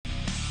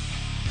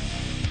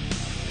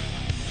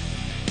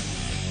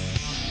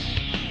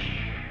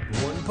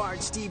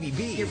part Stevie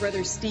B. Your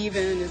brother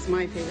Steven is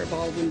my favorite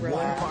Baldwin brother.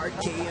 One part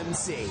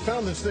KMC.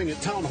 Found this thing at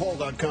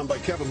townhall.com by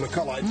Kevin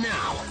McCullough.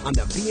 Now, on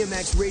the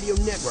BMX Radio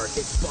Network,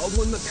 it's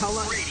Baldwin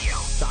McCullough Radio.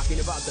 Talking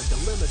about the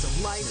dilemmas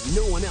of life that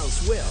no one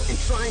else will and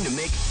trying to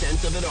make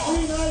sense of it all.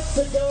 3 nights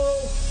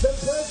ago, the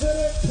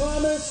president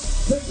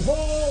promised to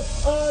pull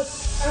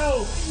us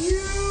out.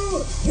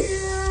 You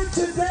here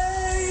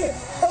today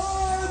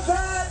are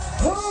that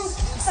hope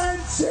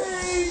and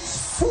change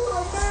for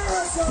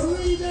America.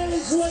 3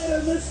 days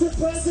later, Mr.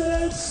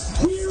 President,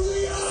 here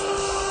we are!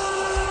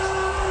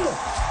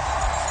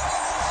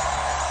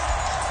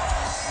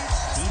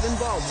 Stephen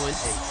Baldwin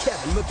and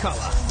Kevin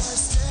McCullough.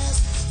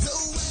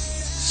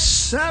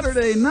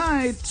 Saturday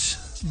night,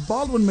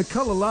 Baldwin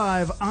McCullough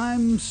Live.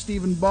 I'm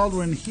Stephen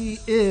Baldwin. He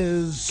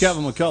is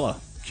Kevin McCullough.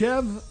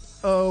 Kev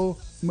O.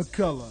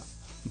 McCullough.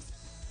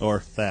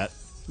 Or that.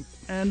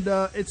 And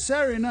it's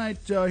Saturday night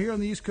here on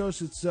the East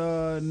Coast. It's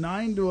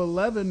 9 to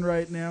 11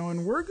 right now,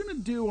 and we're going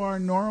to do our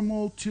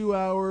normal 2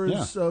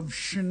 hours of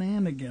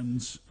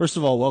shenanigans. First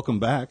of all, welcome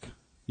back.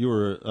 You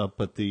were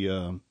up at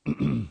the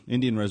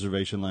Indian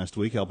Reservation last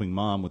week helping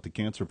Mom with the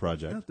Cancer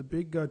Project. Yeah, the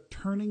big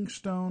Turning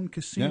Stone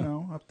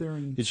Casino up there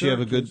in Did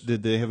Syracuse.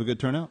 Did they have a good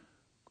turnout?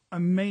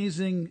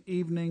 Amazing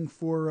evening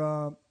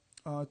for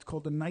it's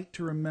called The Night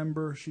to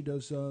Remember. She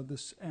does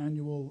this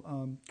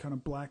annual kind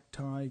of black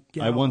tie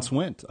gala. I once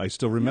went. I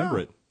still remember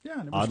it. Yeah,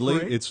 and it was Oddly,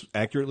 great. it's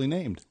accurately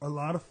named. A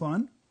lot of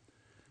fun.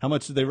 How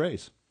much did they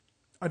raise?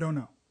 I don't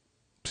know.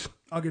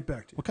 I'll get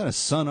back to you. What kind of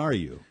son are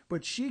you?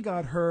 But she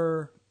got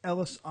her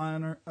Ellis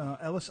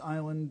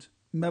Island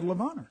Medal of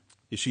Honor.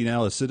 Is she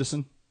now a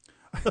citizen?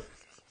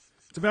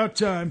 It's about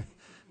time.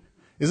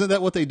 Isn't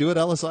that what they do at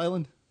Ellis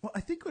Island? Well, I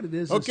think what it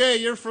is... Okay,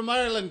 you're from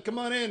Ireland. Come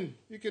on in.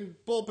 You can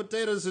pull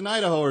potatoes in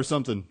Idaho or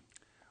something.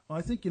 Well,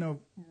 I think,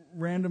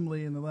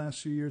 randomly in the last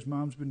few years,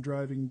 Mom's been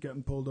driving,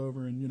 getting pulled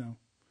over, and,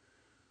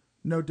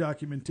 no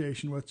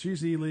documentation. Well,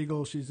 she's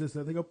illegal. She's this,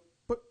 that. They go,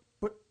 but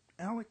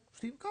Alec,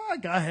 Steve, go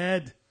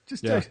ahead.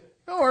 Just don't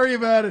worry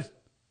about it.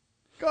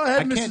 Go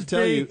ahead, Mrs. B. I can't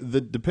tell you,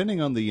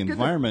 depending on the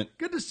environment...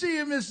 Good to see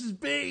you, Mrs.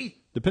 B.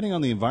 Depending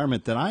on the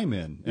environment that I'm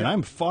in, and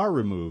I'm far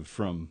removed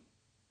from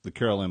the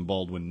Carol M.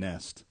 Baldwin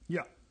nest.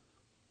 Yeah.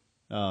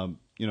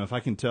 If I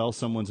can tell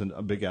someone's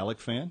a big Alec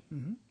fan,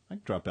 I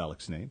can drop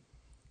Alec's name.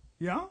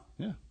 Yeah?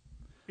 Yeah.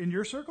 In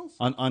your circles?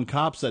 On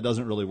cops, that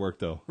doesn't really work,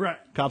 though. Right.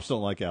 Cops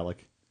don't like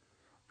Alec.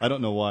 I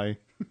don't know why.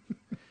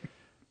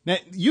 Now,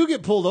 you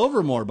get pulled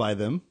over more by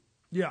them.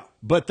 Yeah.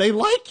 But they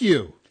like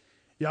you.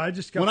 Yeah, I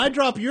just got... When I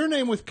drop your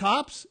name with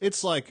cops,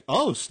 it's like,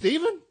 oh,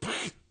 Stephen?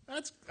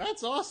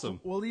 That's awesome.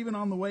 Well, even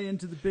on the way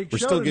into the big We're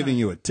show still tonight, giving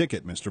you a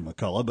ticket, Mr.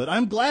 McCullough, but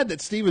I'm glad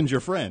that Stephen's your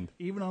friend.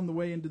 even on the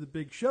way into the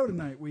big show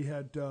tonight, we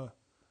had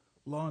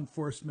law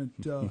enforcement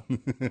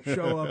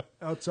show up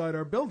outside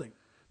our building.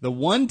 The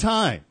one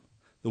time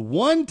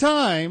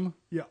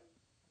Yeah.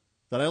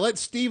 that I let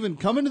Stephen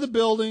come into the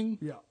building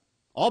Yeah.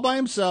 all by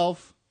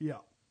himself, Yeah.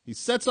 he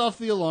sets off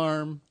the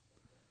alarm,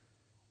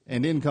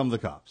 and in come the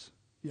cops.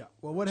 Yeah.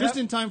 Well, what Just happened?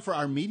 in time for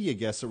our media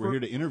guests that were here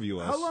to interview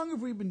us. How long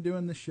have we been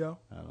doing this show?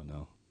 I don't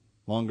know.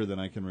 Longer than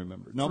I can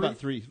remember. No, about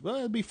 3. Well,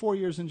 it'll be 4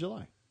 years in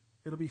July.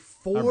 It'll be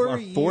 4 Our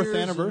years. fourth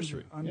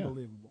anniversary.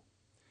 Unbelievable.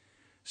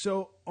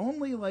 So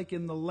only like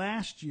in the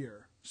last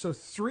year, so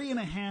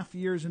 3.5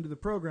 years into the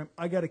program,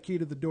 I got a key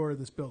to the door of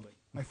this building.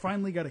 I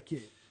finally got a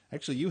key.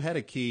 Actually, you had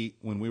a key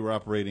when we were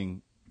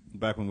operating,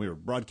 back when we were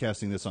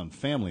broadcasting this on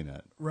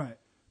FamilyNet. Right.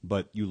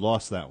 But you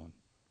lost that one.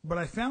 But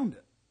I found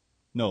it.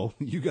 No,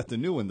 you got the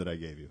new one that I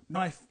gave you.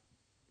 No,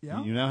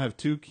 yeah? You now have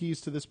 2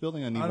 keys to this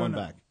building. I need one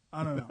back.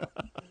 I don't know.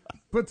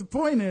 But the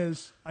point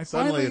is, I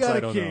Suddenly finally it's, got I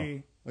a don't key.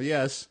 know. Well,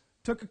 yes.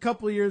 Took a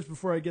couple of years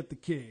before I get the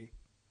key.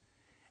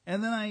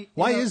 And then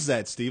Why is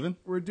that, Stephen?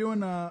 We're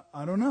doing I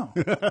don't know.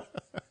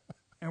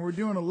 And we're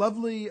doing a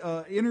lovely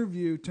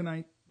interview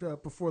tonight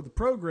before the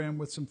program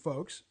with some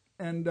folks.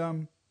 And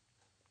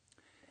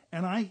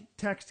I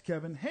text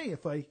Kevin, hey,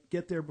 if I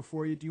get there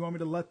before you, do you want me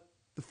to let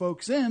the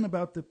folks in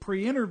about the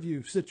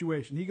pre-interview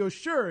situation? He goes,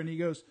 sure. And he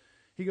goes,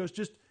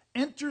 just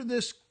enter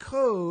this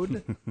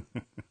code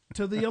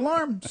to the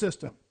alarm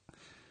system.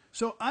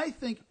 So I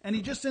think, and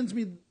he just sends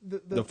me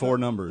the 4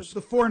 numbers.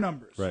 The 4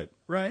 numbers. Right.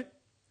 Right?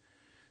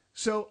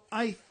 So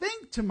I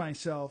think to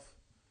myself,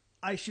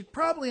 I should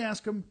probably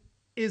ask him,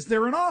 is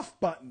there an off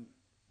button?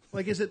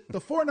 Like, is it the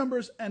 4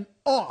 numbers and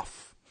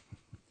off?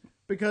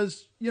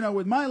 Because,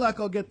 with my luck,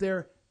 I'll get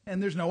there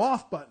and there's no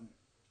off button.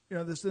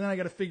 Then I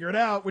got to figure it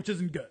out, which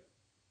isn't good.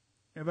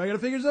 If I got to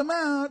figure something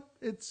out,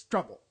 it's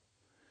trouble.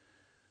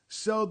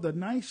 So the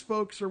nice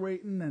folks are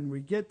waiting, and we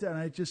get to, and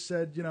I just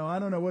said, I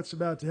don't know what's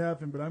about to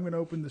happen, but I'm going to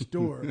open this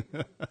door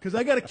because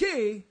I got a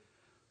key.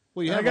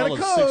 Well, you I have got all a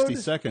of code. 60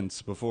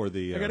 seconds before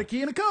the... I got a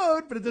key and a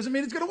code, but it doesn't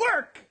mean it's going to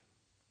work.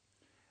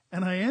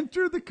 And I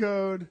enter the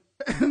code,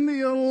 and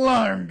the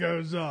alarm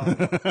goes off.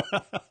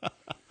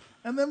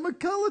 And then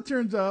McCullough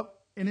turns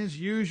up in his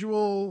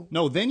usual...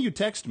 No, then you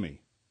text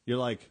me. You're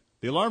like,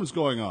 the alarm's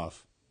going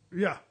off.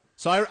 Yeah.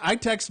 So I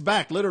text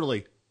back,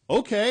 literally,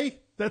 okay.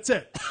 That's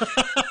it.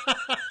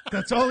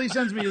 That's all he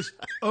sends me is,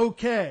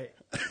 okay.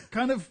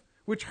 Kind of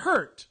which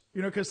hurt,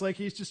 because like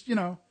he's just, he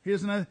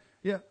doesn't,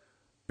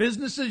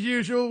 business as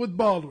usual with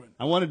Baldwin.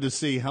 I wanted to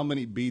see how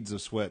many beads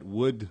of sweat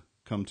would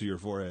come to your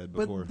forehead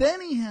before. But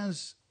then he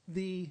has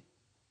the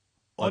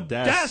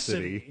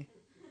audacity.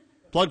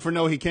 Plug for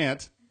no, he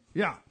can't.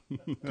 Yeah.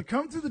 To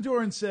come through the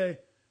door and say,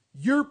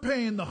 you're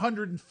paying the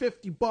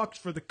 $150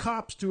 for the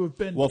cops to have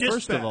been dispatched.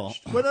 First of all,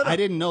 No. I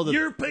didn't know that.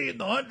 You're paying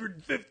the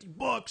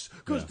 $150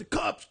 because the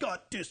cops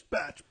got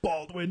dispatched,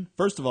 Baldwin.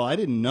 First of all, I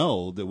didn't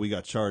know that we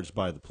got charged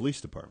by the police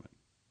department.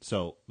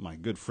 So my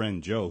good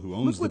friend Joe, who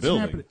owns the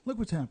building. Look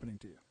what's happening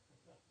to you.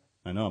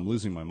 I know, I'm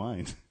losing my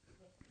mind.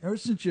 Ever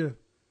since you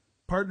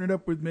partnered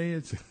up with me,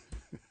 it's...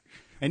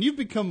 And you've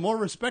become more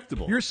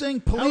respectable. You're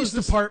saying police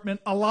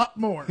department a lot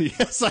more.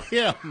 Yes, I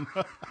am.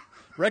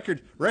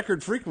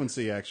 Record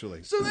frequency,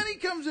 actually. So then he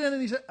comes in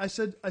and he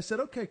said, I said,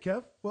 okay,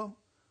 Kev, well,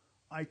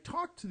 I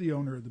talked to the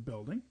owner of the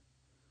building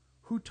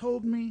who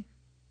told me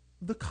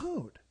the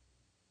code.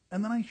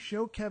 And then I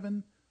show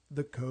Kevin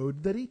the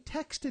code that he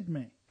texted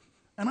me.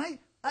 And I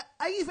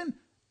even,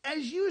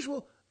 as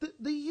usual,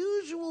 the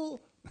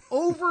usual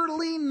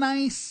overly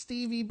nice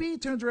Stevie B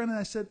turns around and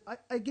I said,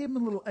 I gave him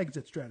a little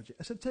exit strategy.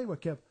 I said, tell you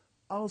what, Kev,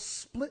 I'll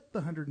split the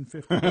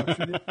 $150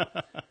 with you.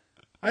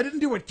 I didn't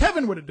do what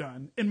Kevin would have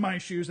done in my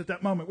shoes at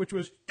that moment, which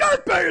was, you're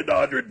paying the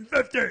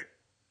 $150.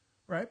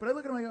 Right? But I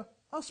look at him and I go,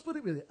 I'll split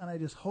it with you. And I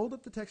just hold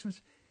up the text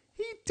message.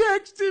 He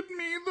texted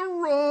me the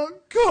wrong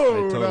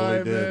code,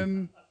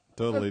 Ivan.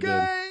 Totally did.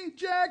 Okay,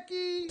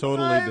 Jackie.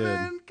 Totally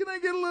Ivan, did. Can I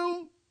get a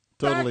little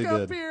Totally back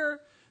up did. here?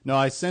 No,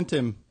 I sent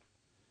him,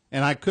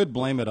 and I could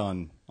blame it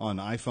on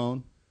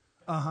iPhone.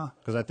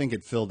 Because I think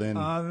it filled in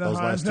those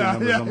last two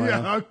numbers on my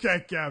own.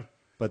 Okay, Kev.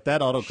 But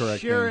that autocorrect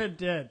Sure thing, it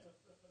did.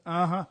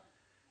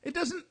 It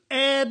doesn't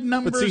add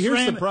numbers. But see, here's the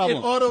random. problem.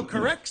 It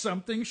auto-corrects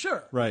something,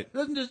 sure. Right. It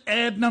doesn't just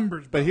add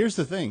numbers. But here's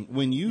the thing: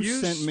 when you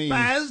sent me,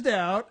 spazzed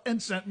out and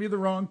sent me the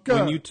wrong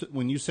code.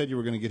 when you said you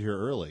were going to get here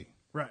early,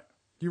 right?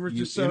 You were you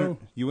just so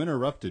you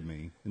interrupted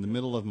me in the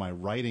middle of my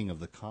writing of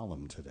the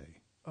column today.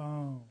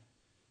 Oh.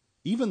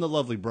 Even the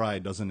lovely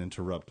bride doesn't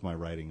interrupt my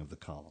writing of the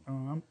column.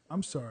 Oh,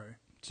 I'm sorry.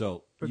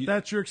 So, but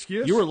that's your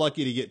excuse. You were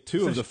lucky to get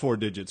two of the 4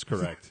 digits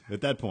correct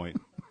at that point.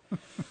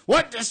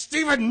 What does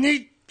Stephen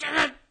need?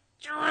 Yeah.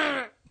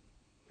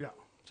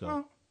 So.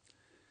 Well,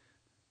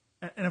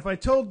 and if I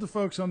told the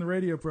folks on the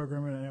radio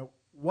program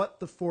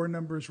what the 4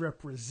 numbers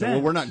represent,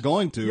 well, we're not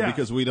going to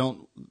because we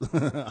don't.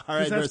 Our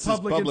address is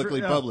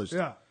publicly published.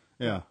 Yeah.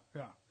 Yeah.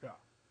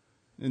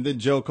 And then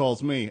Joe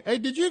calls me. Hey,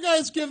 did you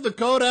guys give the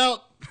code out?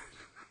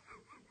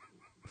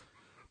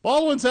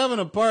 Baldwin's having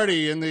a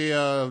party in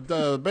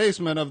the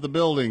basement of the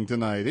building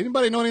tonight.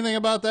 Anybody know anything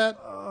about that?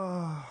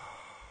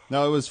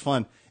 No, it was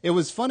fun. It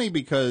was funny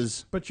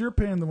because... But you're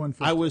paying the $150.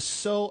 I was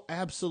so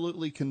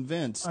absolutely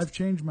convinced... I've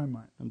changed my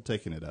mind. I'm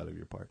taking it out of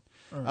your part.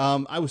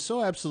 Right. I was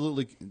so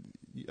absolutely...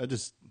 I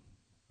just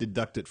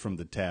deduct it from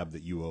the tab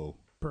that you owe.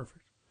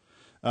 Perfect.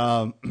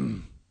 I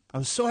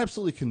was so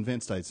absolutely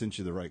convinced I'd sent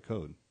you the right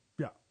code.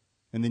 Yeah.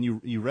 And then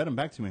you read them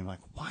back to me. I'm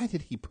like, why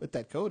did he put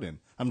that code in?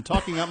 I'm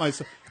talking out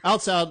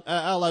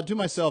loud to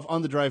myself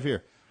on the drive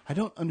here. I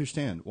don't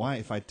understand why,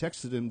 if I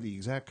texted him the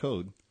exact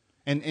code,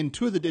 and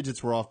 2 of the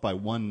digits were off by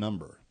 1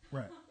 number.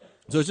 Right.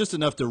 So it's just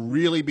enough to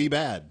really be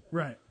bad.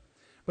 Right.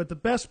 But the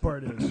best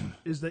part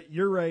is that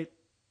you're right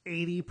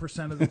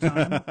 80% of the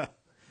time.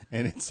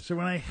 And so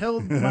when I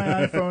held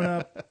my iPhone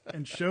up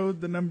and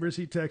showed the numbers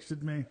he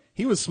texted me,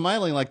 he was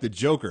smiling like the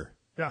Joker.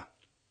 Yeah.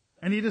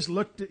 And he just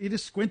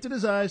squinted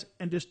his eyes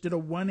and just did a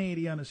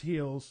 180 on his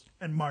heels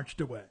and marched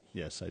away.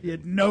 Yes, I did. He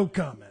had no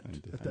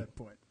comment at that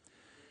point.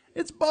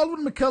 It's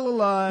Baldwin McCullough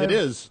Live. It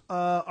is.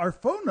 Our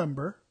phone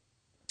number,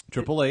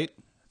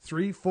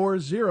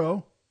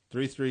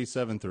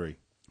 888-340-3373.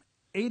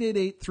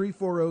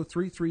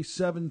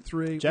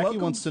 888-340-3373. Jackie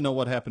wants to know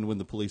what happened when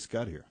the police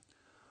got here.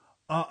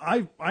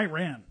 I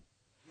ran.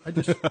 I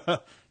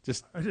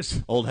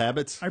just old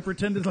habits. I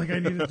pretended like I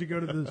needed to go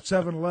to the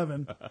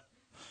 7-Eleven.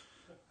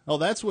 Oh,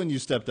 that's when you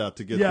stepped out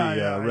to get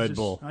the Red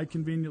Bull. I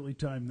conveniently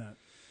timed that.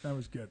 That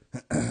was good.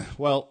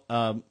 Well,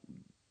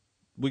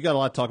 we got a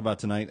lot to talk about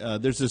tonight.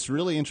 There's this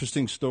really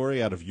interesting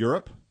story out of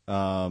Europe.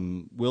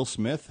 Will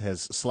Smith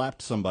has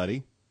slapped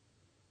somebody,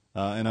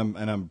 and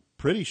I'm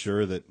pretty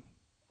sure that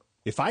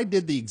if I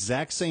did the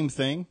exact same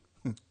thing,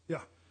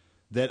 yeah,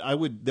 that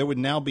there would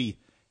now be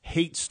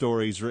hate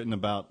stories written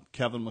about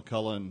Kevin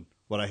McCullough and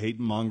what a hate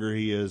monger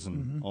he is,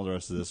 and all the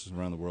rest of this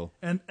around the world.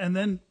 And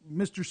then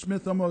Mr.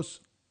 Smith almost,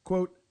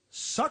 quote,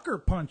 sucker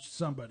punched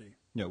somebody.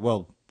 Yeah,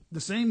 well,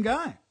 the same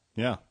guy.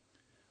 Yeah.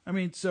 I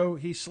mean, so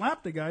he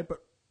slapped a guy, but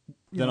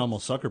then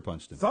almost sucker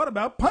punched him. Thought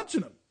about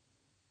punching him.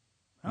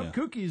 How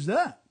kooky is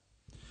that?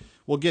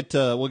 We'll get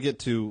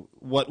to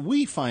what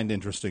we find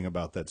interesting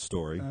about that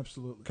story.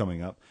 Absolutely.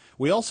 Coming up.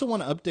 We also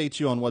want to update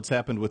you on what's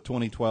happened with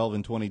 2012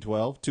 and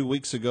 2012. 2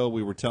 weeks ago,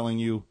 we were telling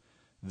you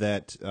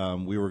that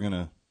we were going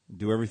to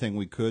do everything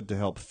we could to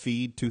help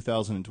feed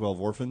 2012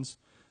 orphans.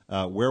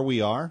 Where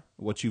we are,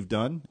 what you've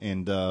done,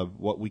 and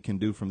what we can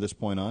do from this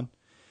point on.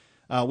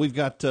 We've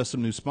got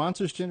some new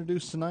sponsors to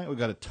introduce tonight. We've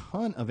got a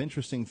ton of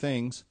interesting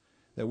things.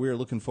 that we're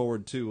looking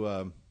forward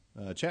to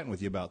chatting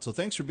with you about. So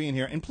thanks for being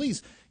here. And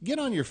please get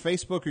on your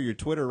Facebook or your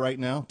Twitter right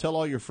now. Tell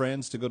all your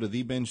friends to go to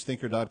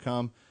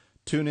TheBingeThinker.com,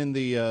 tune in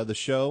the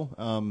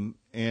show,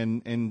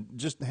 and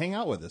just hang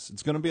out with us.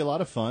 It's going to be a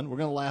lot of fun. We're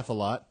going to laugh a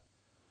lot,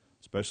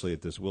 especially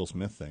at this Will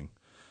Smith thing.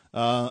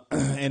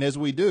 And as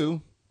we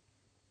do,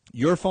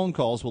 your phone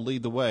calls will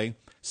lead the way.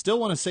 Still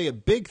want to say a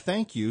big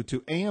thank you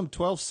to AM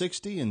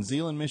 1260 in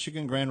Zeeland,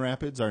 Michigan, Grand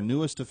Rapids, our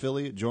newest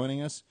affiliate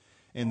joining us.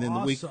 And then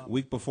the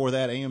week before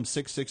that, AM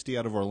 660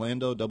 out of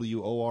Orlando,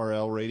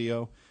 WORL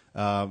radio.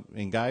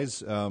 And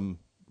guys,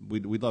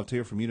 we'd love to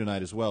hear from you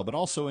tonight as well. But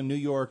also in New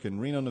York and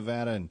Reno,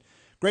 Nevada, and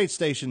great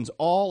stations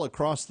all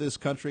across this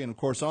country. And, of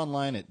course,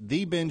 online at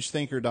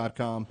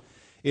TheBingeThinker.com.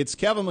 It's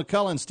Kevin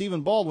McCullough and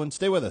Stephen Baldwin.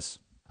 Stay with us.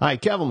 Hi,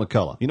 Kevin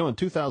McCullough. You know, in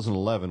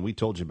 2011, we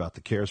told you about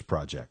the CARES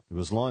Project. It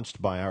was launched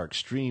by our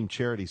Extreme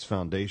Charities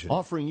Foundation,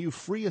 offering you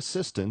free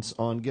assistance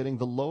on getting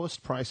the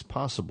lowest price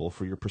possible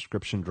for your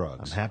prescription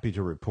drugs. I'm happy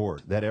to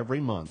report that every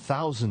month,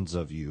 thousands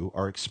of you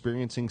are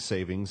experiencing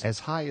savings as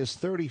high as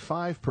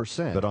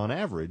 35%, but on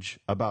average,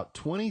 about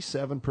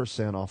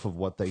 27% off of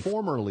what they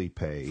formerly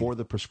paid for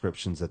the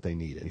prescriptions that they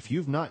needed. If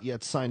you've not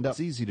yet signed up, it's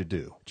easy to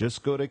do.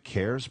 Just go to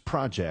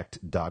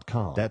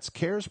caresproject.com. That's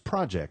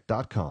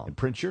caresproject.com and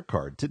print your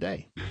card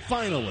today.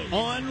 Finally,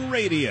 on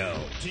radio,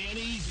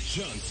 Danny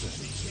Johnson.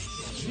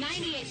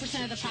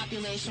 98% of the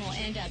population will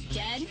end up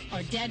dead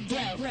or dead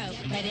broke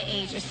by the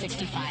age of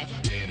 65.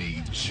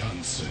 Danny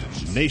Johnson.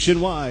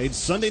 Nationwide,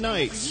 Sunday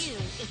nights. For you,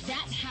 is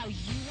that how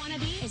you want to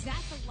be? Is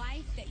that the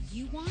life that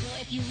you want?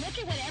 Well, if you look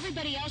at what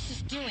everybody else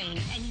is doing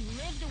and you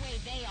live the way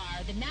they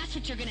are, then that's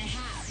what you're going to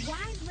have.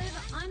 Why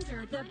live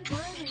under the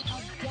burden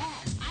of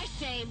debt? I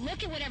say,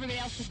 look at what everybody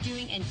else is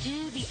doing and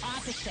do the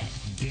opposite.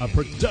 A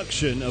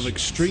production of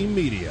Extreme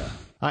Media.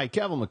 Hi,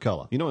 Kevin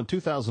McCullough. You know, in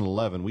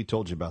 2011, we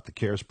told you about the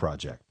CARES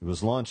Project. It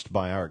was launched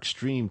by our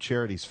Extreme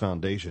Charities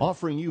Foundation,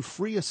 offering you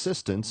free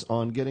assistance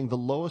on getting the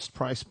lowest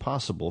price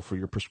possible for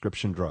your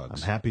prescription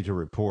drugs. I'm happy to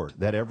report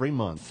that every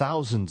month,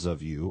 thousands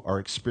of you are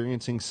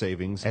experiencing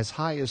savings as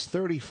high as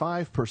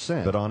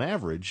 35%, but on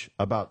average,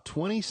 about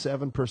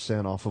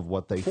 27% off of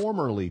what they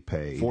formerly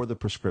paid for the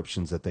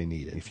prescriptions that they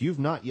needed. If you've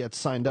not yet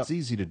signed up, it's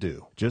easy to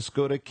do. Just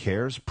go to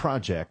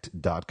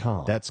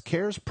caresproject.com. That's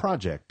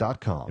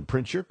caresproject.com and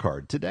print your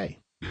card today.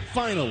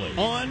 Finally,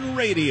 on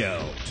radio,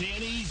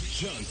 Danny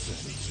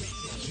Johnson.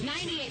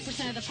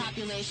 98% of the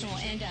population will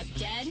end up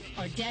dead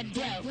or dead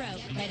broke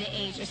by the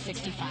age of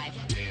 65.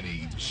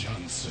 Danny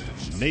Johnson.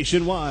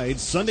 Nationwide,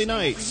 Sunday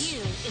nights. For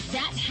you, is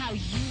that how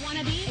you want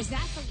to be? Is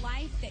that the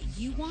life that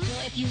you want?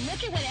 Well, if you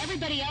look at what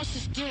everybody else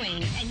is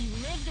doing and you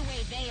live the way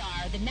they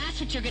are, then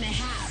that's what you're going to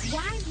have.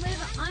 Why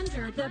live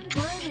under the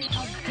burden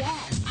of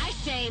debt? I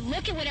say,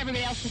 look at what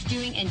everybody else is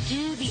doing and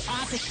do the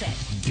opposite.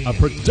 A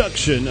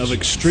production of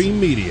Extreme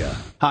Media.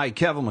 Hi,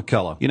 Kevin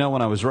McCullough. You know,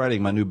 when I was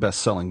writing my new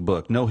best-selling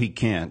book, No He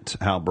Can't,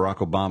 How Barack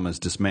Obama is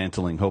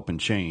Dismantling Hope and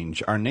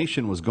Change, our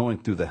nation was going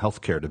through the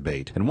healthcare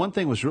debate. And one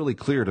thing was really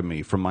clear to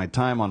me from my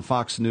time on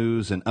Fox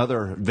News and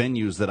other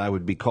venues that I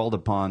would be called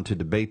upon to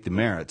debate the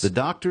merits. The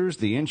doctors,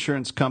 the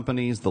insurance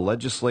companies, the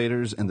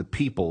legislators, and the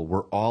people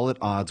were all at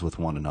odds with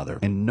one another,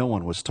 and no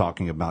one was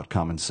talking about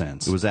common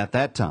sense. It was at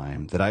that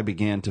time that I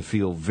began to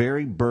feel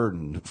very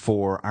burdened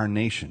for our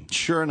nation.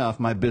 Sure enough,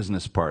 my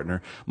business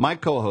partner, my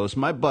co-host,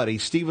 my buddy,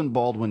 Stephen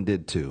Baldwin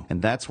did too.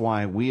 And that's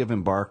why we have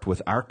embarked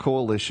with our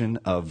coalition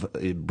of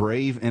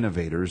brave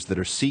innovators that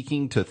are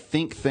seeking to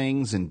think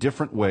things in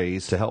different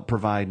ways to help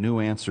provide new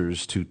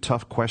answers to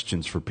tough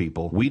questions for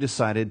people. We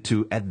decided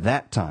to, at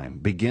that time,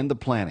 begin the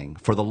planning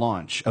for the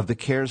launch of the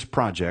CARES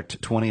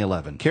Project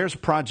 2011. CARES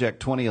Project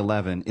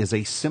 2011 is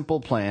a simple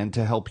plan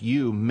to help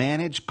you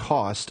manage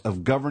cost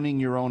of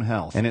governing your own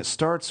health. And it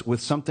starts with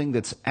something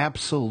that's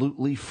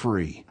absolutely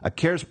free. A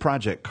CARES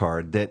Project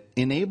card that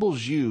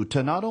enables you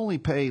to not only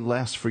pay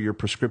less for your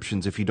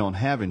prescriptions if you don't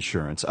have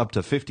insurance, up to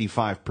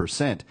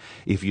 55%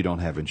 if you don't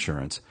have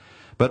insurance,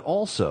 but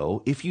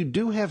also, if you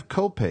do have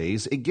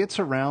copays, it gets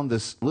around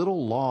this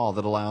little law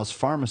that allows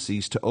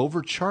pharmacies to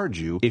overcharge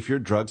you if your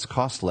drugs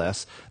cost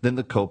less than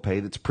the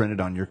copay that's printed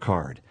on your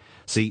card.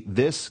 See,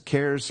 this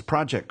CARES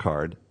Project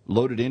card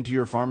loaded into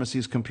your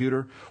pharmacy's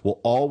computer will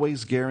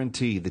always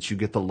guarantee that you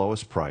get the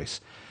lowest price,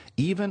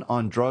 even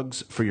on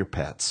drugs for your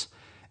pets.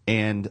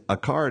 And a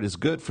card is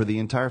good for the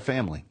entire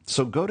family.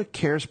 So go to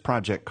CARES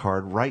Project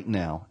Card right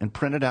now and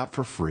print it out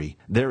for free.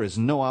 There is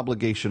no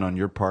obligation on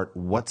your part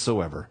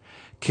whatsoever.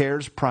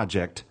 CARES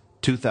Project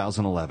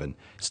 2011.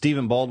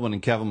 Stephen Baldwin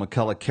and Kevin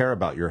McCullough care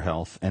about your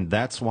health, and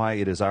that's why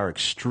it is our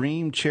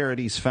Extreme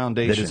Charities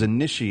Foundation that is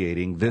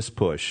initiating this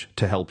push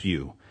to help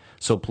you.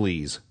 So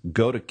please,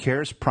 go to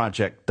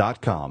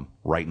caresproject.com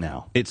right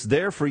now. It's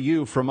there for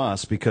you from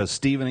us because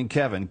Stephen and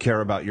Kevin care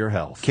about your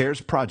health.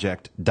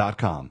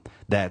 caresproject.com.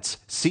 That's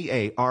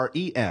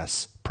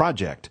CARES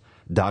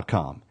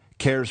project.com.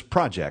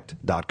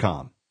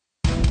 caresproject.com.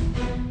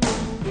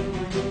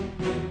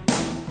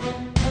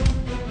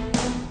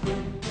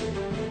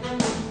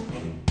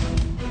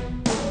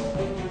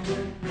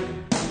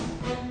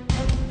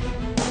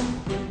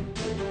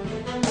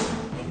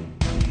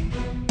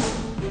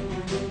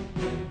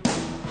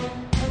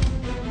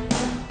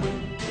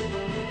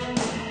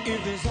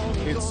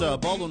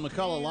 Baldwin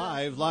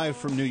McCullough live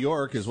from New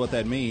York is what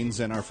that means,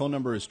 and our phone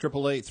number is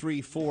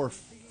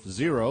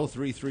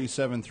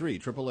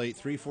 888-340-3373,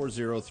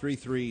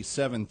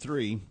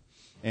 888-340-3373,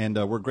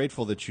 and we're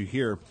grateful that you're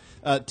here.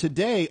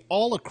 Today,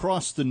 all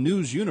across the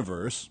news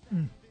universe,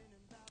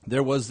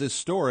 there was this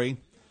story.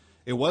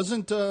 It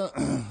wasn't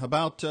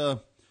about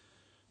the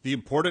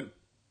important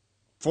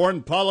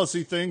foreign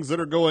policy things that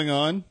are going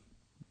on.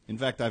 In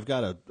fact, I've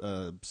got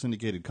a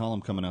syndicated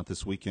column coming out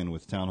this weekend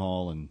with Town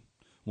Hall and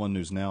One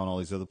News Now and all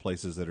these other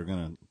places that are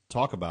going to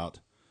talk about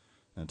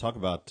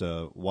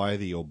why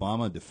the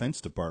Obama Defense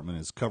Department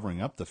is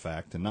covering up the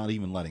fact and not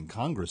even letting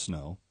Congress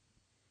know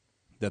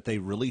that they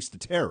released a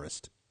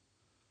terrorist,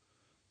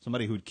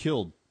 somebody who'd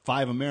killed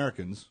 5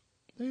 Americans.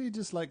 They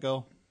just let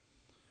go.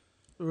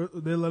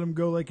 They let him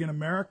go like in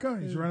America?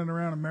 He's running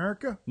around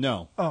America?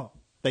 No. Oh.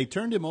 They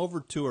turned him over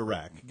to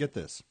Iraq. Get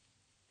this.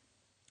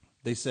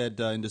 They said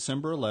in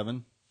December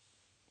 11,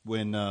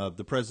 when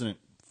the president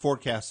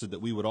forecasted that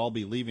we would all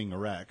be leaving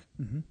Iraq.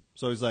 Mm-hmm.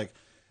 So he's like,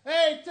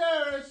 hey,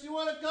 terrorists, you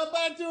want to come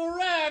back to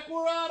Iraq?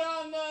 We're out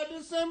on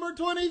December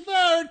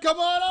 23rd. Come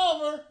on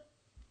over.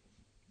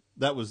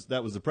 That was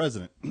the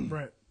president.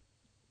 Right.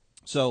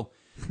 So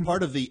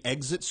part of the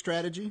exit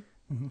strategy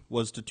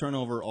was to turn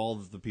over all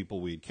of the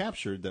people we had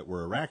captured that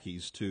were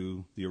Iraqis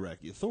to the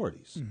Iraqi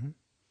authorities. Mm-hmm.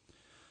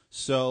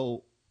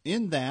 So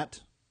in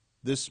that,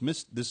 this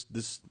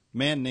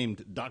man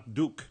named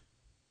Dakduk,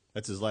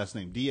 that's his last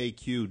name,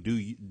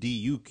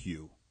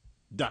 D-A-Q-D-U-Q,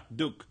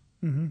 Dakduk.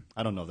 Mm-hmm.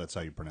 I don't know if that's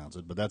how you pronounce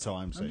it, but that's how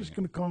I'm saying it. I'm just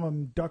going to call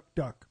him Duck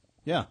Duck.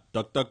 Yeah,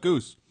 Duck Duck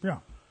Goose. Yeah.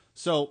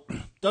 So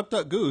Duck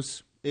Duck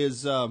Goose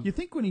is... you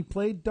think when he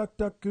played Duck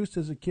Duck Goose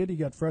as a kid, he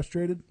got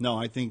frustrated? No,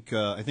 I think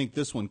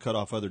this one cut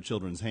off other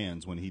children's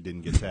hands when he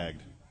didn't get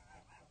tagged.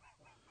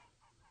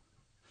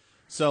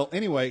 So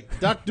anyway,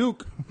 Duck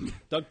Duck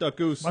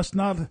Goose must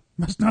not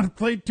have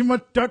played too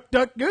much Duck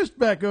Duck Goose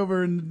back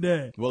over in the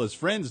day. Well, his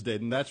friends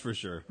didn't, that's for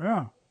sure.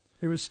 Yeah,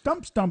 it was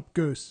Stump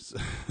Goose.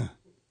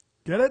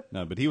 Get it?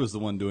 No, but he was the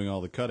one doing all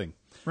the cutting.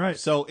 Right.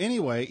 So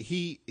anyway,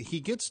 he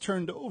gets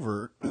turned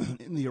over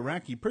in the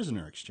Iraqi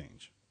prisoner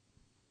exchange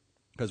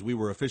because we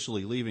were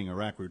officially leaving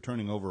Iraq. We were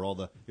turning over all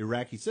the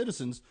Iraqi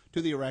citizens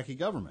to the Iraqi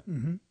government.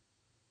 Mm-hmm.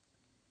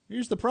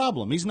 Here's the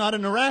problem: he's not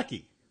an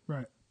Iraqi.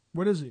 Right.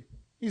 What is he?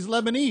 He's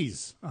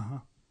Lebanese. Uh-huh.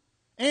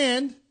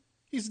 And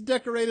he's a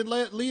decorated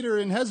leader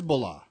in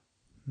Hezbollah.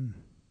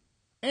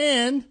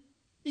 And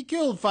he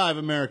killed 5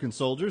 American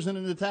soldiers in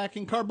an attack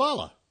in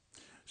Karbala.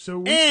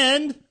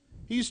 And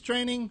he's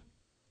training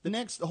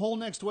the whole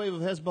next wave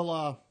of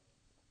Hezbollah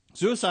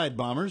suicide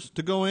bombers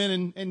to go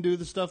in and do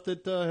the stuff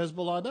that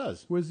Hezbollah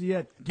does. Was he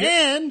at...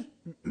 And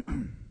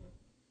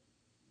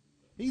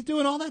he's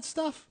doing all that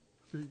stuff.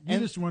 You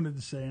just wanted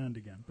to say and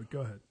again, but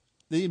go ahead.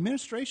 The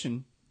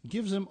administration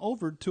gives him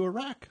over to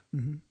Iraq.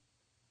 Mm-hmm.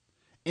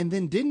 And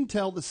then didn't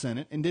tell the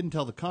Senate and didn't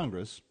tell the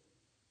Congress,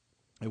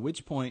 at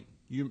which point,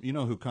 you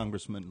know who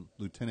Congressman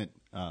Lieutenant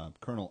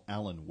Colonel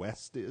Allen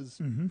West is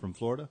from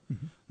Florida?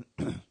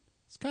 Mm-hmm.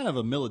 It's kind of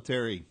a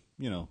military,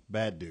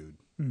 bad dude.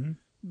 Mm-hmm.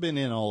 Been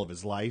in all of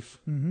his life.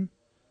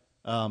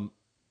 Mm-hmm.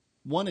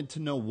 Wanted to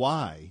know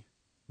why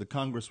the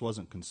Congress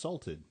wasn't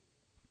consulted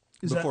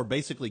before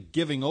basically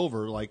giving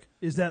over.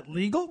 Is that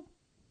legal?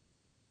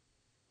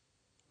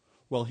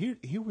 Well,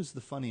 here was the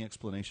funny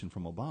explanation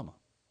from Obama.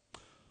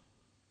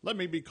 Let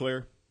me be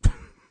clear.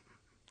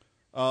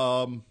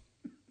 Well,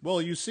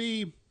 you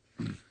see,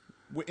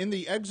 in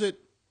the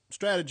exit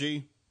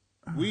strategy,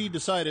 we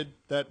decided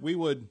that we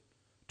would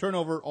turn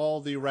over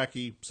all the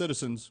Iraqi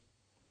citizens,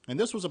 and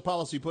this was a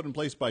policy put in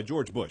place by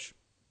George Bush.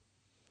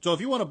 So if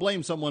you want to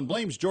blame someone,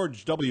 blame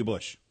George W.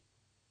 Bush.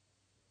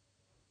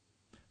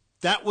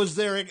 That was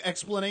their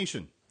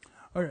explanation.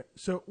 Okay,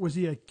 so was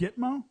he at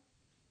Gitmo?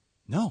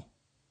 No.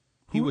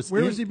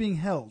 Where was he being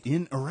held?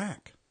 In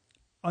Iraq.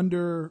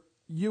 Under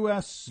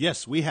U.S.?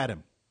 Yes, we had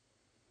him.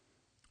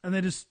 And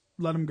they just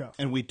let him go.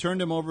 And we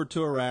turned him over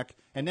to Iraq.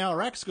 And now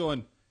Iraq's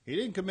going, he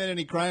didn't commit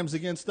any crimes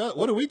against us.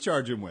 What do we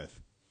charge him with?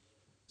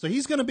 So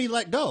he's going to be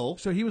let go.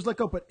 So he was let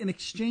go, but in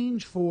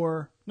exchange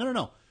for...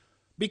 No.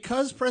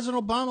 Because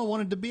President Obama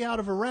wanted to be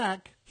out of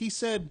Iraq, he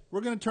said,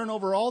 we're going to turn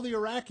over all the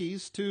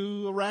Iraqis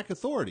to Iraq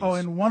authorities. Oh,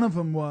 and one of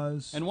them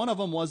was... And one of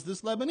them was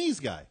this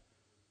Lebanese guy.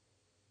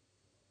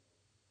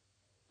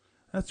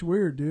 That's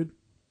weird, dude.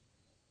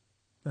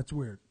 That's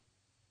weird.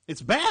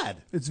 It's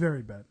bad. It's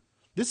very bad.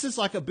 This is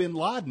like a bin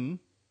Laden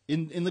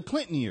in the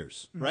Clinton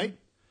years, right?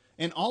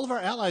 And all of our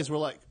allies were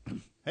like,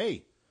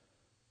 hey,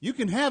 you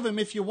can have him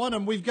if you want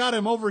him. We've got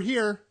him over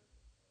here.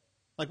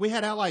 Like we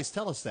had allies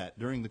tell us that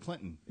during the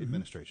Clinton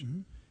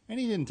administration. And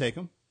he didn't take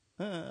them.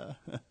 I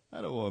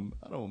don't want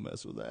to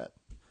mess with that.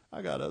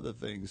 I got other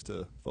things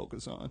to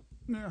focus on.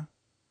 Yeah.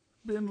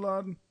 Bin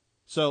Laden.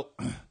 So...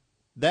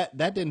 That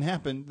didn't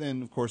happen.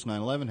 Then, of course,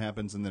 9/11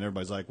 happens, and then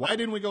everybody's like, why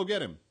didn't we go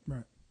get him?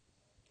 Right.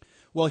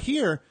 Well,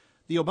 here,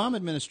 the Obama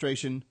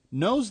administration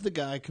knows the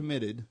guy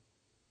committed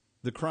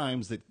the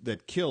crimes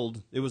that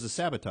killed. It was a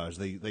sabotage.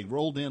 They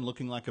rolled in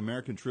looking like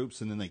American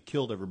troops, and then they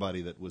killed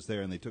everybody that was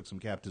there, and they took some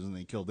captives, and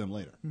they killed them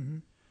later. Mm-hmm.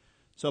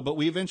 So, but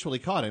we eventually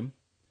caught him.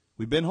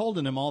 We've been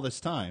holding him all this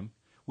time.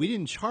 We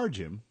didn't charge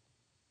him,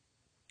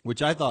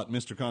 which I thought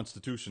Mr.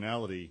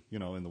 Constitutionality,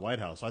 in the White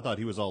House, I thought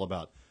he was all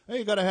about, hey,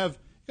 you got to have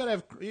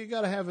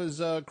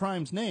his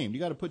crimes named. You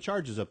got to put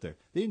charges up there.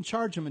 They didn't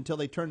charge him until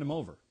they turned him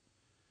over.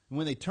 And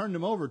when they turned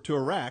him over to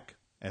Iraq,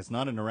 as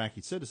not an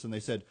Iraqi citizen,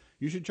 they said,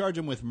 you should charge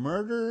him with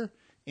murder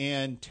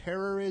and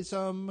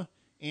terrorism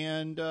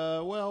and,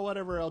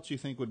 whatever else you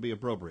think would be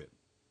appropriate.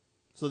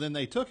 So then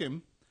they took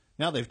him.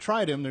 Now they've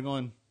tried him. They're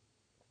going,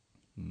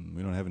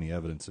 we don't have any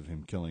evidence of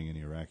him killing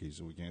any Iraqis,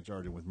 so we can't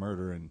charge him with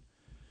murder. And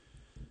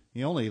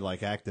he only,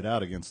 acted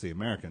out against the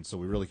Americans, so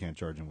we really can't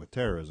charge him with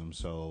terrorism.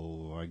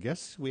 So I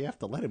guess we have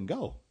to let him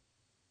go.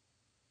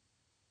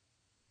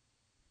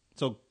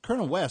 So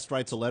Colonel West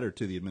writes a letter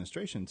to the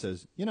administration and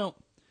says,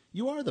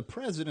 you are the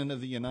president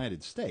of the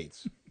United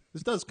States.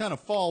 This does kind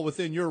of fall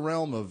within your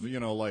realm of, you're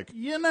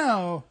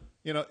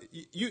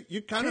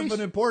kind of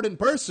an important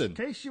person. In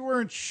case you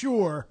weren't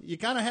sure. You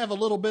kind of have a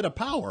little bit of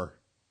power.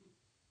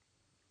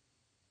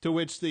 To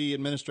which the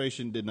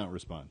administration did not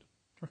respond.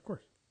 Of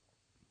course.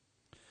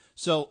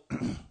 So,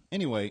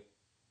 anyway,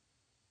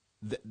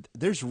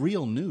 there's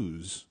real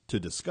news to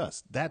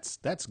discuss.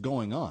 That's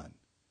going on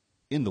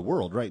in the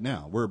world right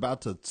now. We're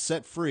about to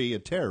set free a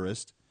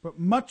terrorist. But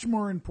much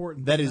more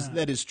important that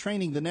is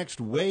training the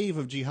next wave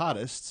of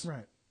jihadists.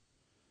 Right.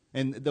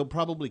 And they'll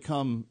probably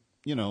come,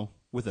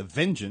 with a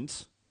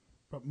vengeance.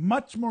 But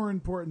much more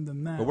important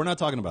than that. But we're not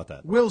talking about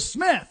that. Will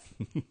Smith.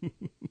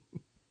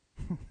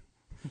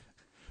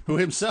 Who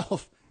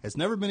himself has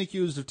never been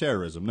accused of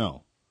terrorism,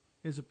 no.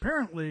 Is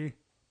apparently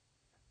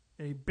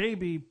a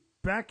baby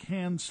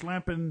backhand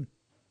slapping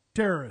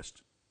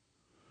terrorist.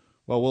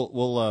 Well,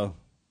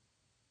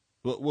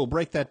 we'll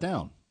break that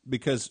down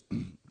because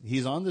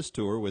he's on this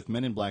tour with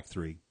Men in Black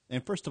 3.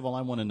 And first of all,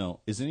 I want to know,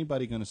 is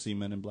anybody going to see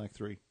Men in Black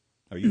 3?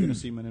 Are you going to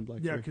see Men in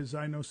Black 3? Yeah, because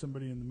I know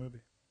somebody in the movie.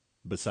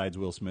 Besides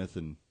Will Smith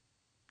and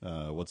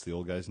what's the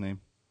old guy's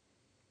name?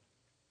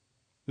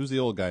 Who's the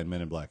old guy in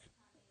Men in Black?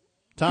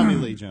 Tommy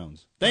Lee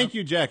Jones. Thank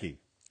you, Jackie.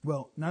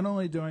 Well, not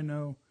only do I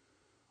know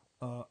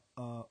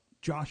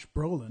Josh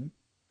Brolin.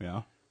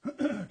 Yeah.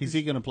 Is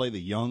he going to play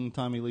the young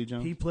Tommy Lee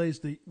Jones? He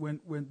plays when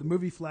the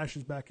movie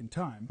flashes back in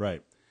time.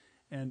 Right.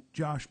 And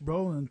Josh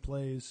Brolin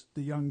plays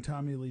the young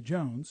Tommy Lee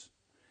Jones.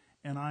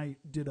 And I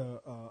did a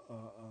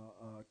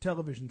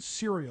television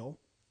serial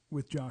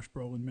with Josh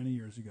Brolin many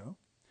years ago.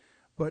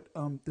 But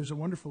there's a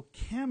wonderful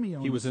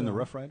cameo. He was in the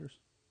Rough Riders?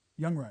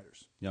 Young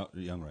Riders.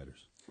 Young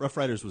Riders. Rough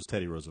Riders was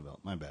Teddy Roosevelt.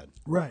 My bad.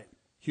 Right.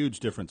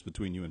 Huge difference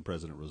between you and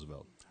President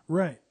Roosevelt.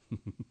 Right.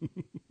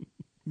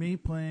 Me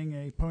playing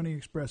a Pony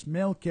Express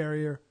mail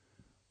carrier.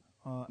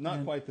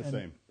 Not quite the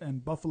same.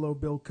 And Buffalo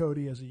Bill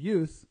Cody as a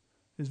youth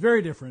is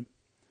very different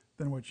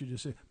than what you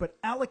just said. But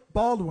Alec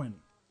Baldwin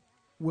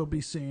will be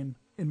seen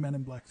in Men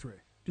in Black 3.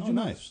 Did you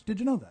know nice. that? Did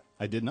you know that?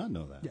 I did not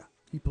know that. Yeah.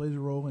 He plays a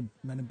role in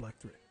Men in Black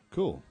 3.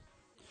 Cool.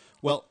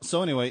 Well,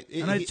 so anyway.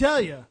 I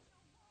tell you,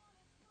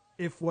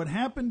 if what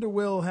happened to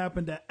Will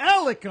happened to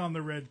Alec on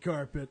the red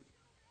carpet.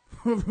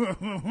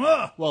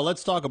 Well,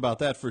 let's talk about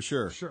that for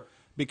sure. Sure.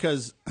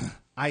 Because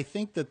I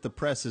think that the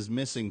press is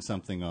missing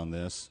something on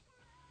this.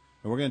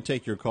 And we're going to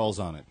take your calls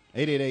on it.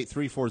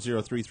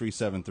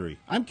 888-340-3373.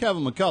 I'm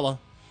Kevin McCullough.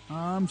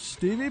 I'm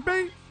Stevie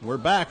B. We're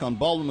back on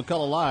Baldwin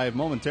McCullough Live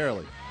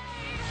momentarily.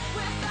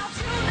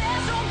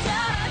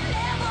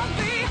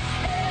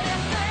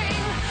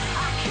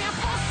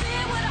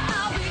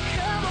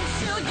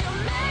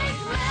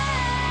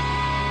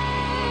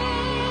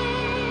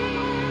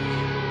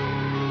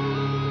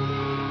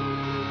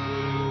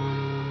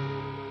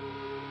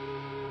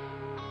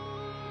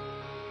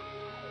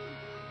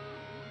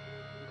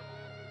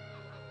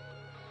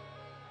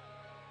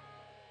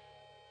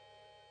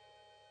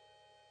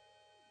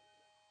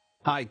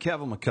 Hi,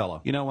 Kevin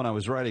McCullough. You know, when I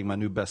was writing my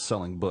new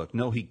best-selling book,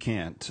 No He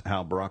Can't,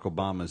 How Barack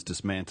Obama is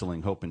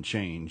Dismantling Hope and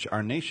Change,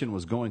 our nation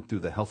was going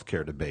through the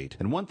healthcare debate.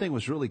 And one thing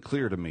was really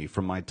clear to me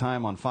from my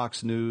time on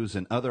Fox News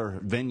and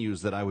other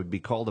venues that I would be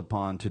called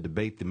upon to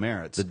debate the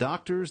merits. The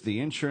doctors,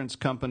 the insurance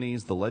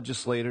companies, the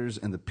legislators,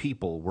 and the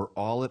people were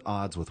all at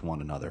odds with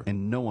one another,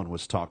 and no one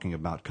was talking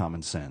about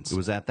common sense. It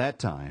was at that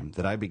time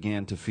that I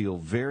began to feel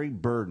very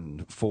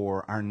burdened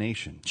for our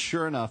nation.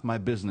 Sure enough, my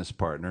business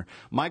partner,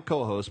 my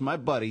co-host, my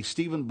buddy,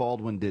 Stephen Baldwin,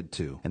 did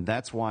too. And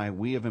that's why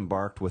we have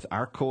embarked with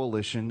our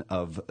coalition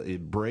of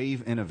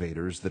brave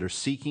innovators that are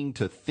seeking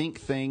to think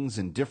things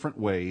in different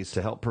ways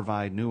to help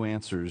provide new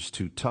answers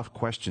to tough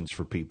questions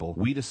for people.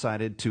 We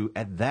decided to,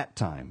 at that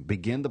time,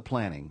 begin the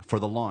planning for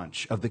the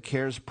launch of the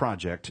CARES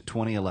Project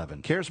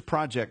 2011. CARES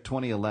Project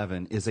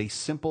 2011 is a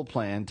simple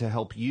plan to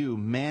help you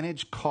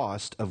manage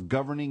cost of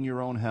governing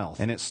your own health.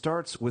 And it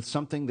starts with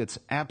something that's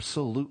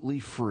absolutely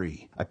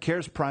free. A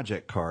CARES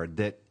Project card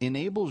that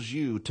enables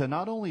you to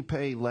not only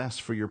pay less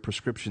for your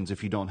prescriptions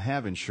if you don't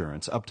have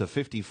insurance, up to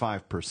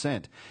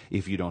 55%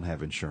 if you don't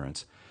have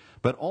insurance.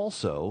 But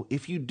also,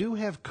 if you do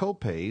have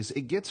copays,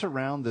 it gets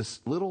around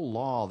this little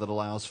law that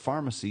allows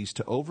pharmacies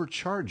to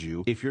overcharge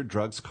you if your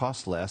drugs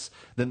cost less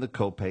than the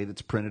copay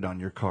that's printed on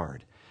your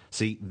card.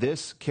 See,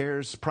 this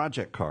CARES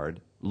Project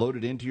card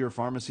loaded into your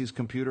pharmacy's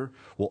computer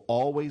will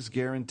always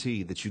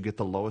guarantee that you get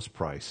the lowest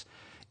price,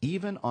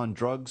 even on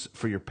drugs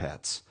for your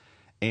pets.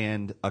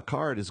 And a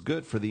card is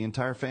good for the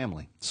entire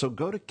family. So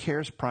go to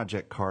CARES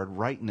Project card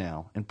right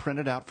now and print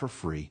it out for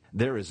free.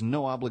 There is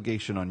no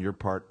obligation on your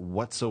part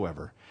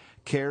whatsoever.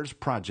 CARES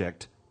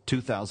Project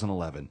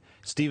 2011.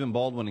 Stephen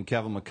Baldwin and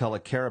Kevin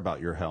McCullough care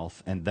about your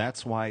health, and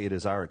that's why it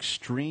is our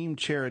Extreme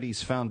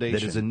Charities Foundation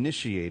that is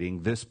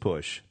initiating this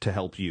push to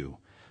help you.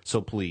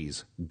 So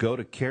please, go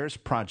to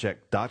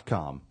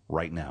caresproject.com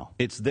right now.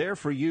 It's there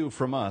for you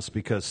from us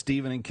because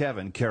Stephen and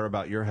Kevin care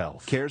about your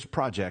health.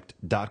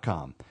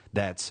 caresproject.com.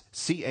 That's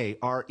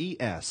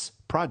CARES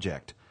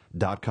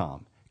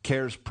project.com.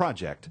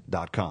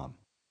 caresproject.com.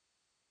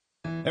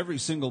 Every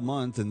single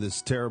month in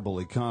this terrible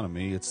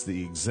economy, it's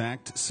the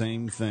exact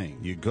same thing.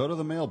 You go to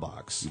the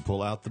mailbox, you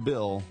pull out the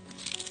bill,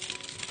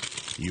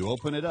 you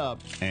open it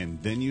up,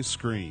 and then you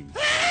scream.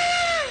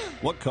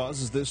 What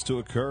causes this to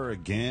occur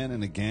again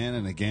and again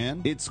and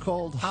again? It's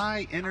called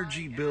high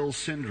energy bill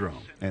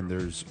syndrome. And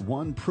there's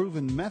one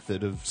proven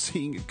method of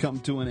seeing it come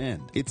to an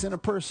end. It's in a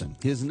person.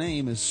 His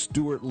name is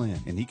Stuart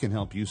Lynn, and he can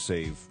help you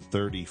save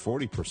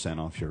 30-40%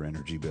 off your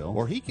energy bill.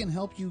 Or he can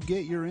help you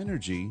get your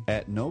energy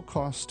at no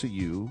cost to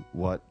you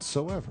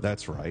whatsoever.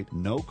 That's right,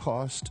 no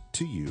cost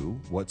to you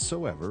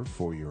whatsoever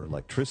for your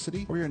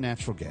electricity or your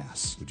natural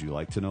gas. Would you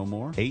like to know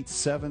more?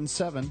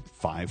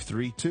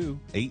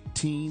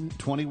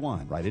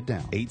 877-532-1821. Write it down.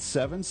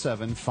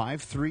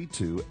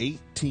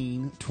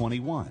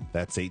 877-532-1821.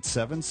 That's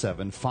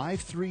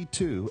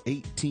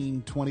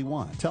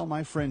 877-532-1821. Tell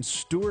my friend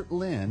Stuart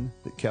Lynn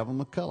that Kevin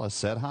McCullough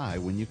said hi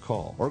when you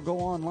call. Or go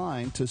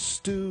online to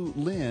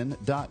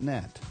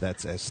stulynn.net.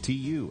 That's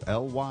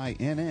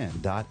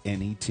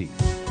STULYNN.net.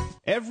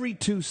 Every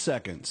 2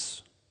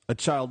 seconds, a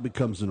child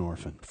becomes an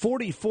orphan.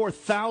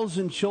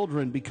 44,000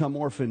 children become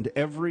orphaned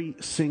every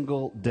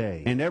single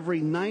day. And every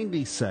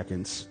 90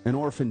 seconds, an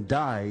orphan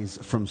dies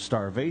from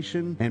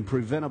starvation and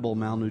preventable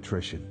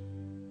malnutrition.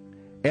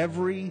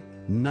 Every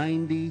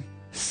 90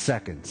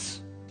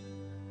 seconds.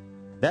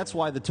 That's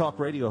why the talk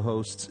radio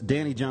hosts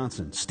Danny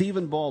Johnson,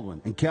 Stephen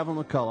Baldwin, and Kevin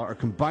McCullough are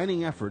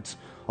combining efforts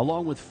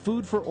along with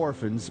Food for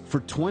Orphans for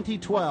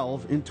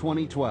 2012 in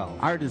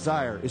 2012. Our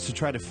desire is to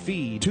try to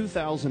feed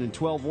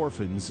 2,012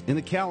 orphans in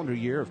the calendar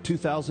year of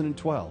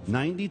 2012.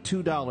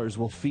 $92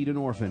 will feed an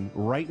orphan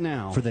right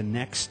now for the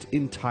next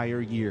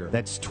entire year.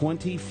 That's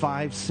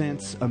 25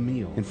 cents a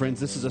meal. And friends,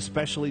 this is a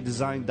specially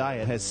designed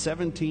diet. It has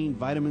 17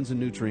 vitamins and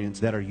nutrients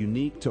that are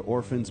unique to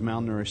orphans'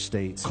 malnourished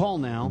states. Call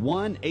now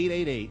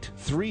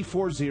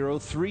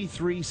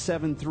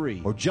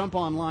 1-888-340-3373 or jump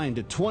online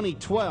to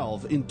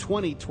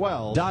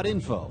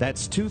 2012in2012.info.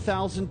 That's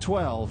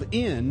 2012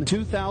 in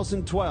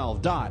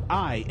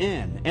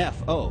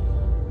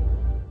 2012.info.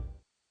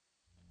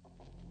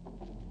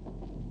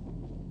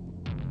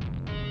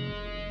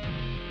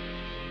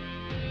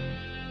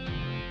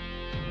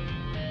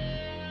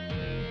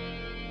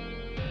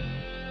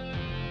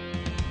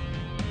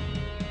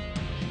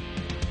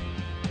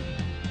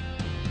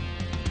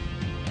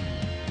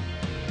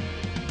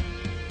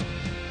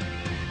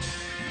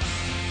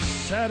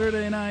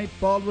 Saturday night,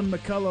 Baldwin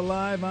McCullough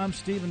Live. I'm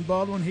Stephen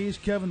Baldwin. He's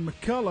Kevin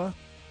McCullough.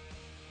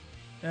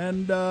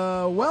 And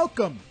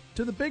welcome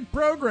to the big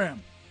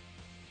program.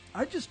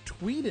 I just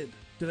tweeted.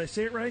 Did I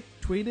say it right?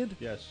 Tweeted?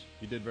 Yes,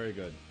 you did very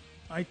good.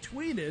 I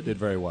tweeted. Did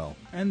very well.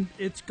 And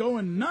it's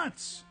going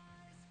nuts.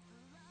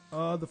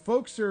 The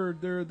folks are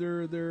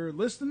they're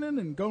listening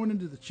and going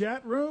into the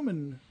chat room,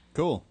 and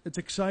cool. It's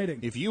exciting.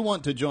 If you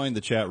want to join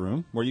the chat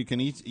room, where you can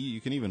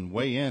even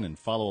weigh in and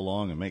follow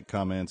along and make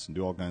comments and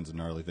do all kinds of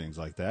gnarly things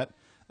like that,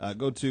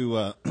 go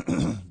to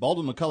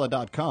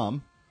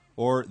BaldwinMcCullough.com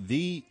or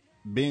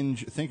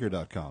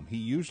TheBingeThinker.com. He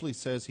usually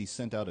says he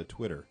sent out a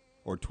Twitter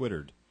or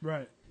twittered.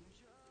 Right.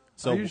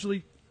 So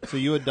So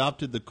you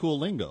adopted the cool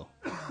lingo.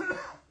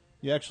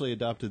 You actually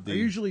adopted the.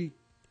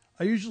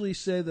 I usually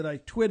say that I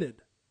twitted.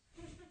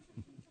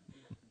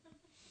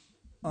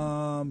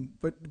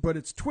 But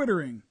it's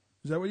twittering.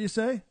 Is that what you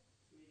say?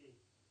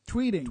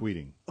 Tweeting.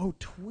 Tweeting. Oh,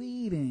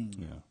 tweeting.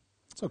 Yeah,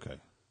 it's okay.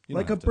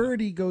 Like a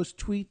birdie goes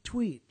tweet,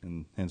 tweet.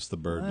 And hence the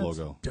bird That's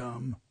logo.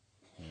 Dumb.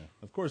 Yeah,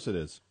 of course it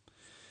is.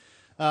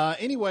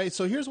 Anyway,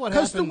 so here's what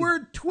happened. Because the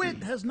word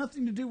twit has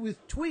nothing to do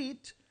with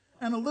tweet,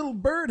 and a little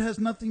bird has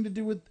nothing to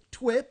do with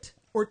twit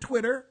or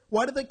Twitter.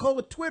 Why do they call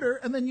it Twitter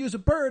and then use a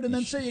bird and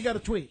then say you got a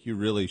tweet? You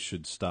really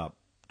should stop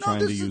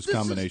trying to use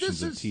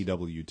combinations of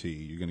TWT.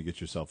 You're going to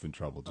get yourself in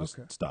trouble. Just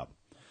stop.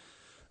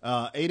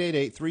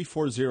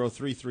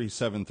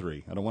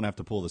 888-340-3373. I don't want to have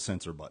to pull the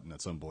censor button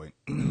at some point.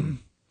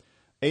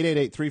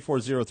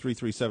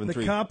 888-340-3373.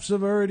 The cops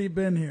have already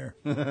been here.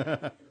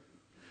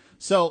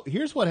 So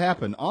here's what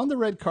happened. On the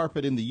red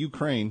carpet in the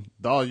Ukraine.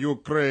 I love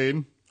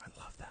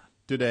that.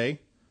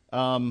 Today,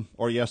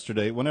 or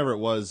yesterday, whenever it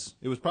was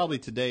probably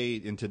today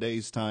in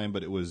today's time,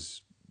 but it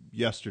was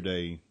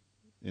yesterday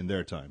in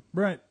their time.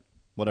 Right.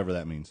 Whatever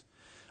that means.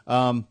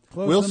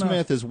 Will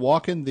Smith is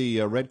walking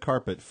the red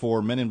carpet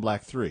for Men in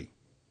Black 3.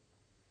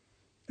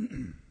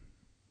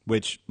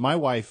 Which my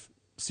wife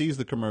sees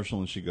the commercial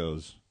and she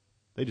goes,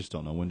 They just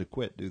don't know when to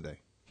quit, do they?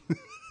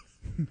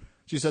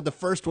 She said the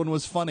first one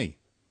was funny.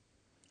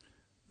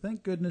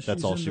 Thank goodness That's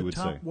she's all in she the would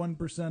top say.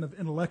 1% of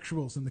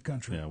intellectuals in the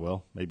country. Yeah,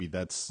 well, maybe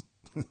that's...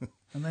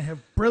 And they have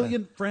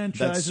brilliant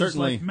franchises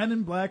certainly- like Men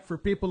in Black for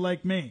people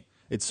like me.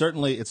 It's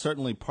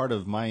certainly part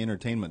of my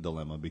entertainment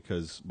dilemma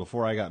because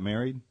before I got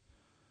married,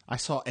 I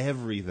saw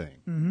everything.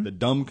 Mhm. The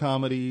dumb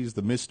comedies,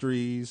 the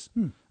mysteries.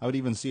 I would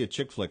even see a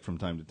chick flick from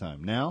time to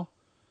time. Now,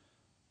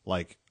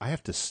 like, I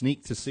have to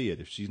sneak to see it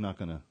if she's not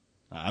going to.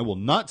 I will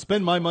not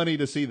spend my money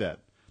to see that.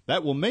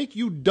 That will make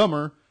you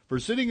dumber for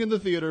sitting in the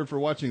theater for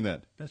watching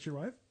that. That's your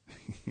wife?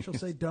 She'll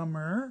say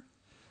dumber.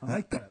 I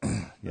like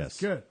that. Yes.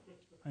 Good.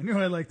 I knew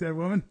I liked that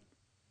woman.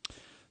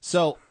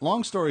 So,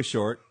 long story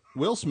short,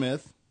 Will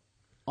Smith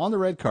on the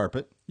red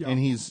carpet, Yeah. and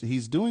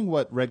he's doing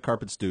what red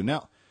carpets do.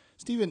 Now,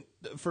 Stephen,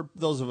 for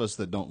those of us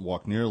that don't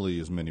walk nearly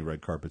as many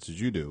red carpets as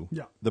you do,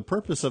 Yeah. the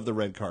purpose of the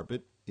red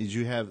carpet is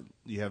you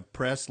have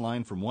press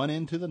lined from one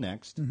end to the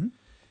next,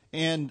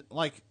 and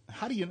like,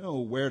 how do you know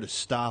where to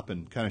stop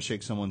and kind of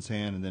shake someone's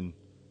hand, and then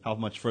how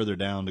much further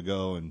down to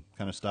go and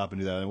kind of stop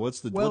and do that?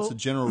 What's the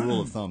general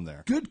rule of thumb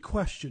there? Good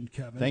question,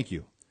 Kevin. Thank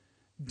you.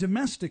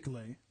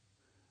 Domestically,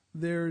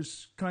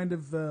 there's kind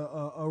of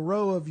a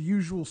row of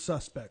usual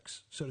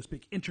suspects, so to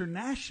speak.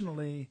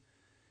 Internationally,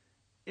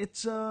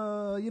 it's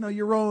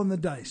you're rolling the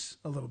dice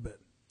a little bit.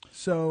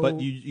 So, But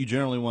you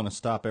generally want to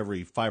stop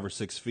every 5 or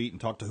 6 feet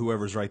and talk to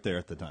whoever's right there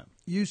at the time.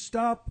 you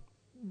stop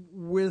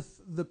with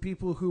the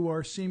people who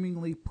are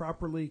seemingly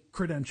properly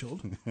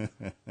credentialed,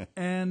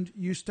 and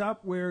you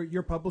stop where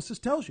your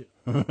publicist tells you.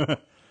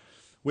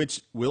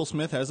 Which Will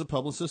Smith has a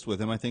publicist with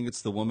him. I think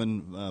it's the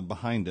woman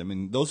behind him.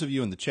 And those of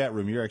you in the chat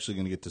room, you're actually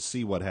going to get to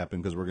see what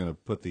happened because we're going to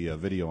put the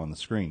video on the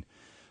screen.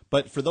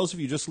 But for those of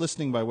you just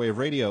listening by way of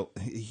radio,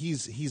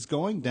 he's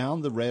going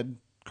down the red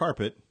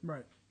carpet,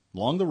 Right.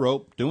 along the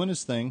rope, doing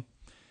his thing,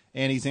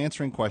 and he's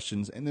answering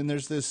questions. And then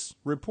there's this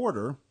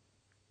reporter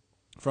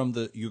from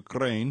the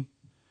Ukraine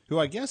who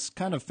I guess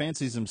kind of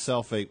fancies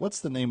himself what's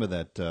the name of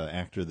that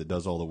actor that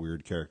does all the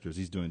weird characters?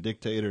 He's doing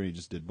Dictator. He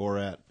just did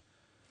Borat.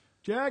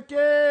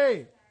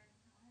 Jackie!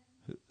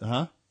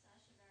 Huh?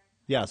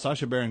 Yeah,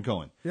 Sacha Baron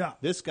Cohen. Yeah.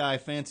 This guy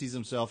fancies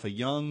himself a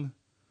young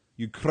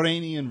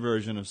Ukrainian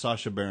version of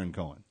Sacha Baron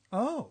Cohen.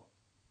 Oh.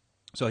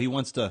 So he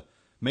wants to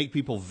make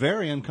people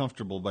very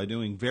uncomfortable by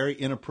doing very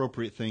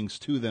inappropriate things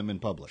to them in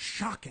public.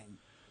 Shocking.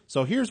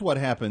 So here's what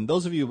happened.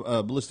 Those of you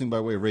listening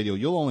by way of radio,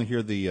 you'll only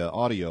hear the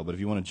audio, but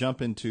if you want to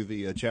jump into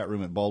the chat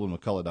room at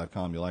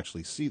baldwinmccullough.com, you'll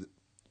actually see the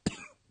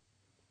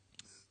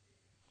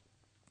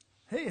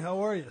Hey, how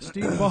are you?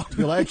 Steve Baldwin.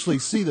 You'll actually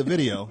see the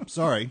video.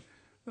 Sorry.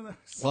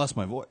 Lost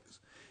my voice.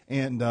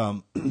 And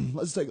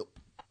let's take a...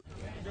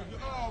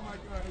 Oh, my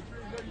God.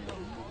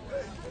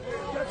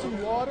 Got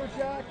some water,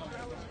 Jack?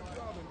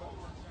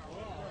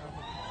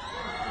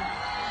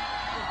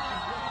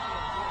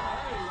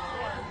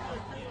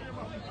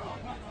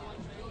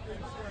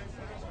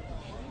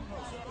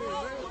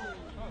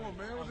 Come on,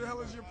 man. What the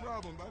hell is your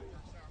problem, buddy?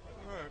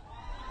 All right.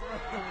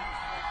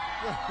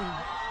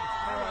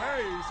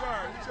 Hey,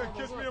 sorry. You just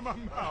kissed me in my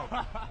mouth.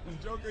 You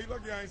joking?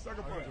 Lucky I ain't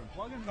sucker punching.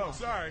 Oh,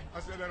 sorry. I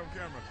said that on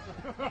camera.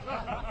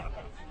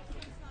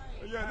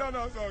 Yeah,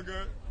 no, it's all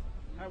good.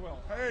 I will.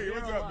 Hey,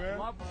 what's up, man?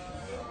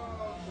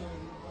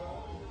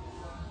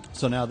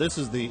 So now this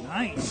is the...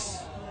 Nice.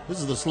 This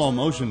is the slow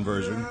motion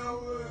version.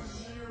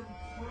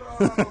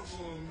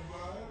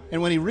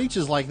 And when he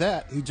reaches like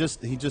that, he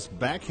just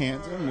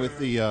backhands him with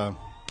the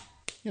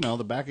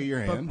the back of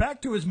your But hand.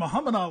 back to his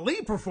Muhammad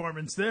Ali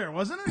performance there,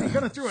 wasn't it? He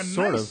kind of threw a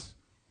Sort nice, of.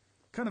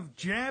 kind of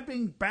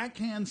jabbing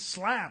backhand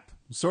slap.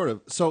 Sort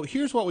of. So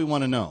here's what we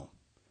want to know.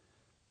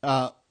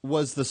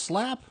 Was the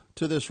slap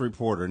to this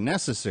reporter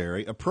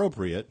necessary,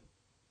 appropriate?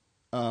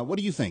 What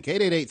do you think?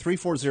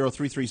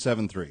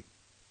 888-340-3373.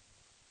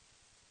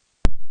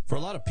 For a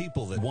lot of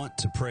people that want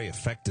to pray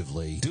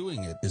effectively,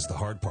 doing it is the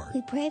hard part.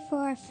 We pray for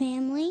our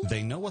family,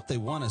 They know what they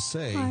want to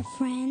say, our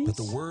friends. but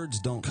the words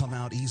don't come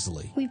out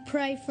easily. We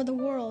pray for the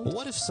world. Well,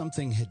 what if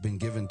something had been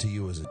given to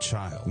you as a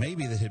child?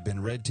 Maybe that had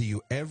been read to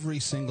you every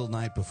single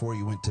night before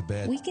you went to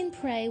bed. We can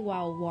pray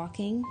while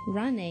walking,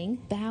 running,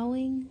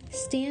 bowing,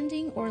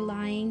 standing, or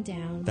lying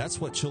down.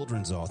 That's what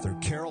children's author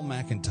Carol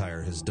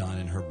McIntyre has done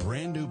in her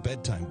brand new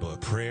bedtime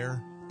book,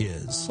 Prayer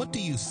Is. What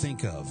do you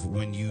think of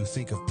when you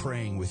think of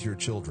praying with your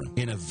children?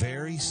 In a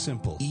very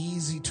simple,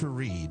 easy to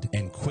read,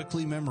 and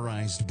quickly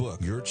memorized book,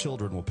 your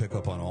children will pick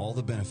up on all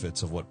the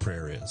benefits of what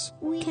prayer is.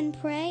 We can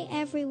pray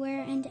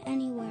everywhere and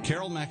anywhere.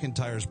 Carol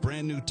McIntyre's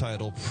brand new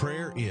title,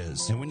 Prayer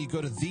Is. And when you go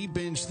to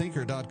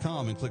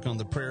TheBingeThinker.com and click on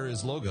the Prayer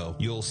Is logo,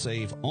 you'll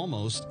save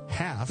almost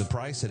half the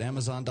price at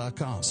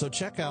Amazon.com. So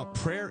check out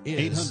Prayer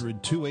Is.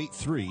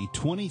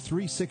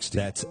 800-283-2360.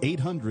 That's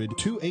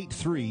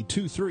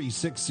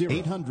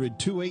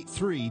 800-283-2360.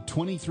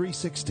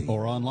 800-283-2360.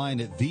 Or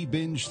online at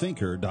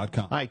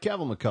TheBingeThinker.com. Hi,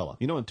 Kevin McCullough.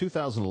 You know, in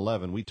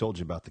 2011, we told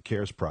you about the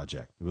CARES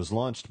Project. It was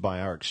launched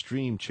by our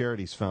Extreme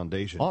Charities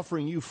Foundation,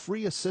 offering you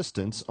free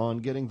assistance on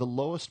getting the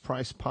lowest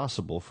price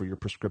possible for your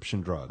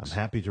prescription drugs. I'm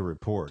happy to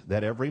report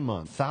that every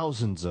month,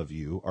 thousands of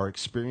you are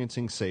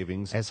experiencing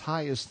savings as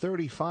high as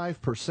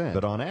 35%,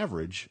 but on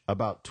average,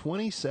 about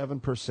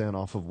 27%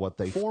 off of what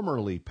they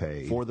formerly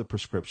paid for the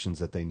prescriptions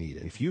that they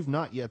needed. If you've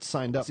not yet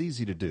signed up, it's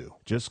easy to do.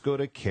 Just go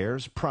to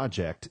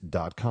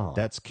caresproject.com.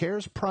 That's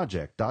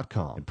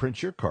caresproject.com and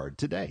print your card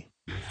today.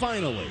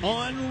 Finally,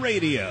 on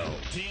radio,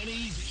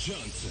 Danny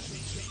Johnson.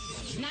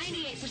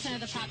 98%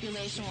 of the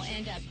population will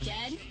end up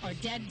dead or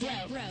dead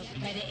broke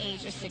by the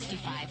age of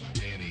 65.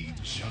 Danny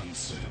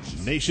Johnson.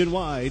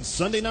 Nationwide,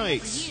 Sunday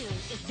nights. For you,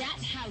 is that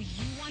how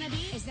you want to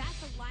be? Is that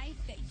the life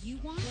that you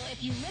want? Well,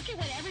 if you look at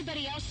what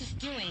everybody else is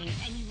doing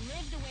and you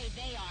live the way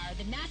they are,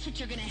 then that's what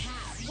you're going to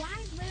have. Why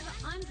live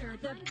under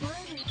the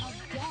burden of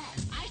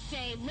debt? I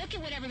say, look at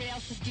what everybody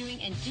else is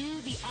doing and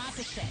do the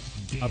opposite.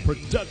 A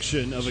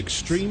production of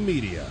Extreme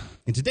Media.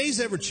 In today's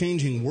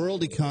ever-changing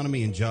world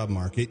economy and job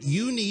market,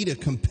 you need a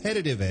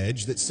competitive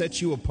edge that sets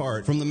you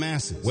apart from the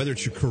masses. Whether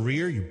it's your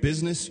career, your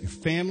business, your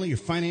family, your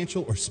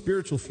financial or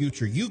spiritual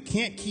future, you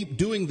can't keep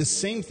doing the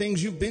same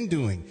things you've been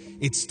doing.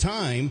 It's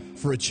time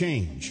for a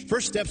change.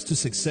 First Steps to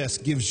Success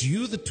gives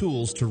you the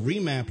tools to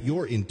remap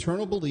your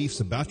internal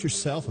beliefs about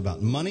yourself,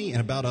 about money, and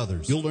about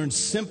others. You'll learn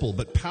simple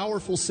but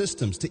powerful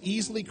systems to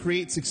easily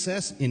create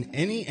success in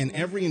any and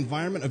every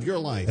environment of your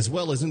life, as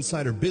well as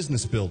insider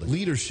business building,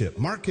 leadership,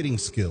 marketing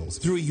skills.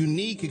 Through a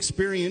unique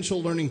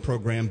experiential learning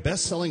program,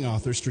 best-selling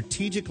author,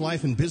 strategic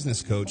life and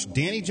business coach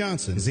Danny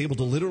Johnson is able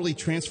to literally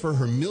transfer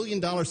her $1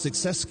 million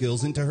success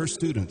skills into her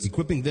students,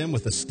 equipping them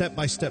with a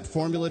step-by-step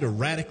formula to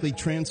radically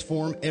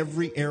transform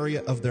every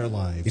area of their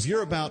lives. If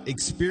you're about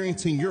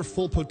experiencing your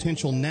full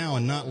potential now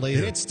and not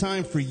later, then it's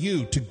time for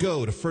you to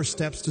go to First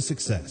Steps to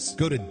Success.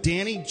 Go to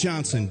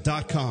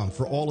DannyJohnson.com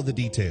for all of the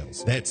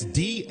details. That's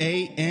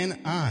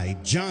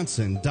DANI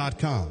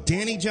Johnson.com.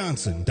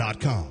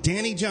 DannyJohnson.com.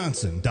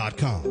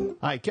 DannyJohnson.com.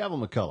 Hi,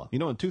 Kevin McCullough. You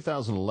know, in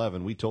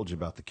 2011, we told you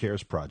about the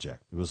CARES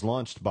Project. It was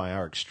launched by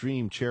our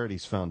Extreme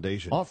Charities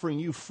Foundation, offering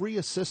you free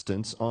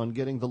assistance on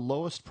getting the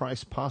lowest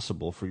price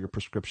possible for your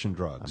prescription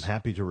drugs. I'm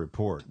happy to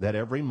report that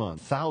every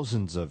month,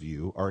 thousands of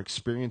you are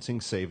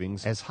experiencing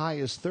savings as high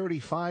as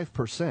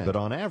 35%, but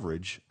on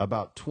average,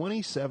 about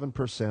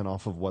 27%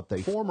 off of what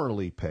they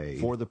formerly paid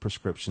for the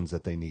prescriptions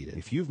that they needed.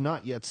 If you've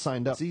not yet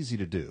signed up, it's easy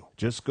to do.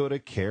 Just go to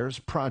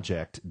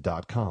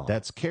caresproject.com.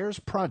 That's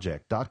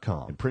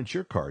caresproject.com and print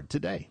your card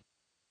today.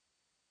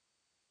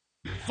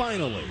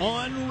 Finally,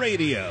 on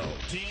radio,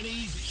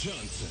 Danny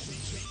Johnson.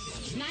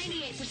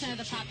 98% of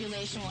the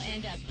population will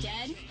end up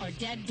dead or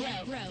dead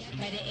broke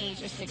by the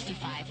age of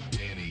 65.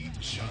 Danny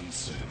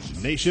Johnson.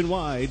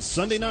 Nationwide,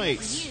 Sunday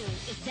nights. For you,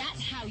 is that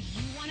how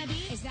you want to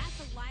be? Is that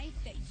the life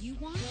that you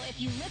want? Well, if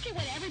you look at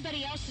what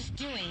everybody else is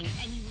doing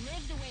and you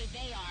live the way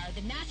they are,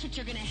 then that's what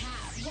you're going to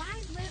have. Why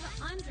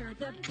live under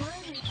the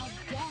burden of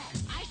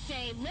debt? I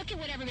say, look at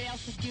what everybody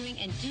else is doing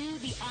and do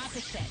the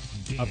opposite.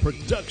 A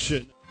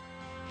production.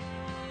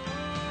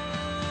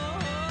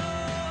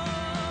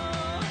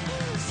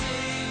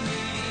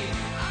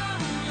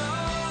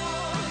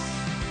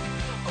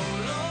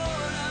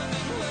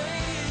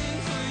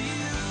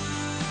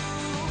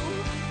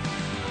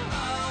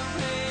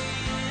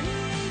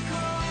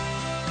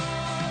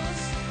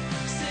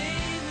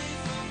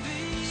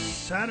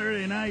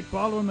 Saturday night,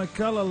 Baldwin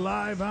McCullough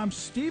live. I'm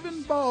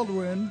Stephen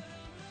Baldwin,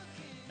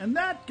 and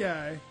that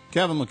guy,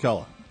 Kevin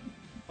McCullough.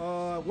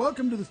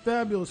 Welcome to the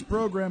fabulous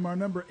program. Our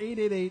number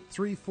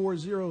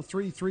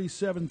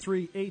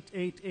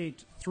 888-340-3373,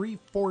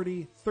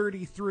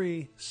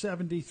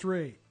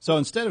 888-340-3373. So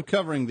instead of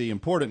covering the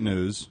important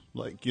news,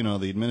 like, you know,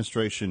 the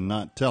administration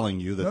not telling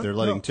you that they're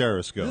letting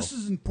terrorists go. This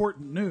is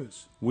important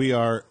news. We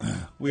are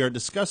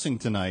discussing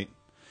tonight,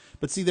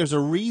 but see, there's a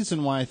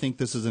reason why I think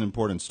this is an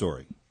important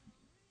story.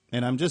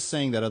 And I'm just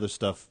saying that other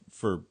stuff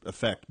for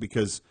effect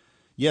because,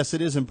 yes,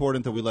 it is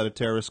important that we let a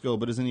terrorist go,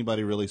 but is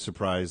anybody really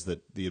surprised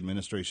that the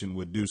administration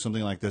would do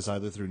something like this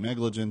either through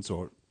negligence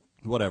or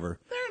whatever?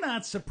 They're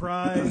not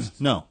surprised.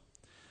 No.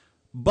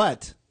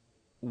 But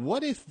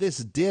what if this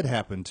did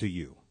happen to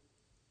you?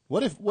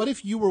 What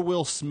if you were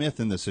Will Smith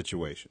in this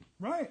situation?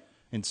 Right.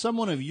 And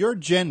someone of your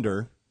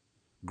gender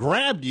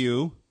grabbed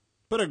you,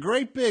 put a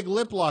great big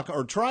lip lock,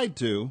 or tried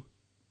to,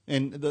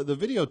 and the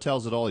video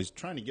tells it all. He's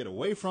trying to get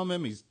away from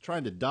him. He's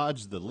trying to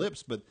dodge the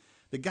lips, but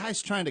the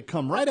guy's trying to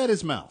come right at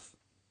his mouth.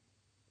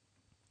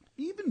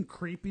 Even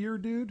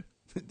creepier, dude.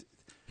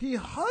 He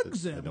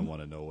hugs him. I don't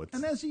want to know what's...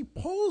 And as he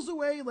pulls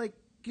away, like,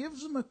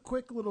 gives him a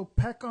quick little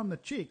peck on the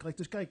cheek. Like,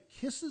 this guy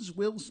kisses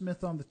Will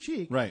Smith on the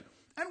cheek. Right.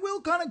 And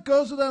Will kind of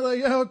goes with that, like,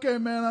 yeah, okay,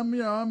 man,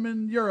 I'm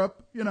in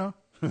Europe, you know.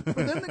 But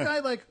then the guy,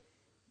 like,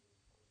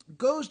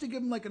 goes to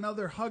give him, like,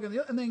 another hug,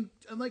 and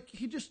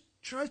he just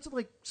tries to,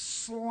 like,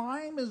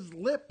 slime his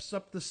lips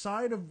up the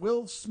side of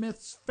Will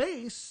Smith's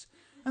face.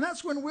 And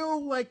that's when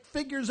Will, like,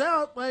 figures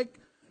out,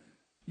 like,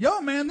 yo,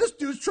 man, this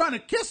dude's trying to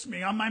kiss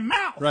me on my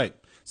mouth. Right.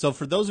 So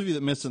for those of you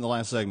that missed in the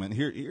last segment,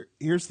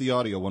 here's the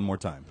audio one more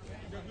time.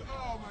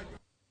 Oh, my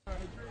God.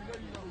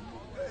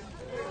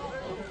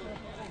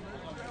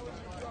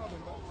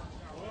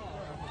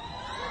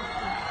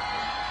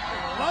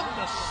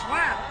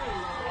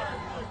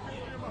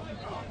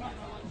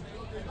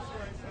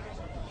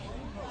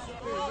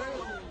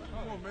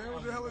 Come on, man.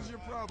 What the hell is your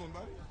problem,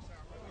 buddy?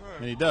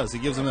 And he does. He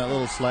gives him that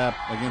little slap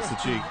against the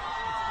cheek.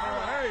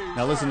 Hey,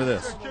 Now listen to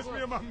this. Just kiss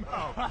me in my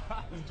mouth.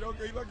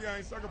 Joker, you lucky I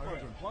ain't sucker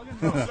punching.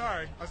 Oh,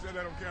 sorry. I said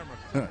that on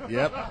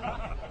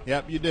camera.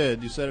 Yep, you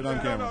did. You said it on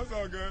No, camera. it's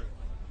all good.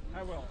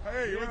 I will.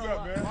 Hey, what's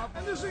up, man?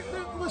 And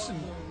listen,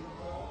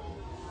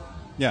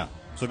 Yeah,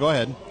 so go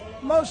ahead.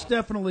 most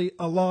definitely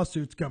a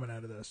lawsuit's coming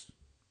out of this.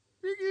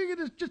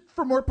 Just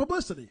for more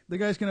publicity. The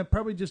guy's going to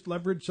probably just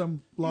leverage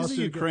some lawsuit. He's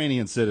a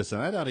Ukrainian citizen.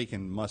 I doubt he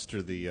can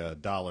muster the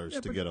dollars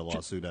to but get a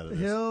lawsuit out of this.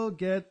 He'll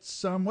get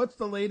some. What's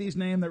the lady's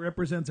name that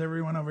represents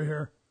everyone over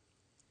here?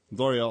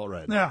 Gloria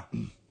Allred. Yeah.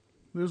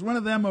 There's one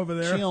of them over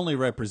there. She only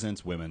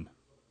represents women.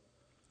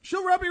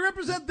 She'll probably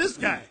represent this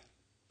guy.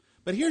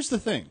 But here's the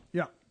thing.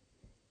 Yeah.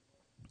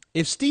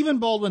 If Stephen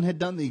Baldwin had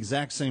done the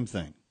exact same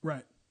thing,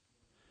 right,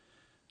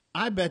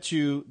 I bet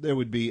you there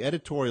would be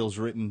editorials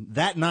written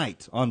that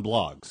night on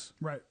blogs.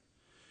 Right.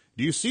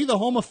 Do you see the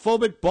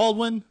homophobic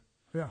Baldwin?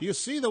 Yeah. Do you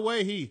see the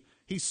way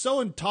he's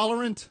so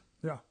intolerant?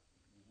 Yeah.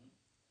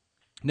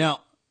 Now,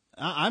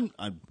 I'm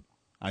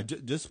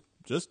just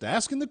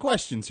asking the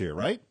questions here,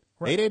 right?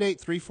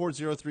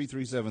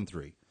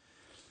 888-340-3373.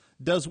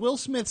 Does Will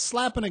Smith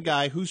slapping a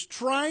guy who's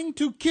trying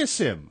to kiss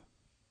him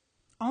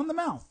on the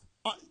mouth,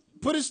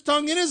 put his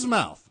tongue in his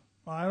mouth?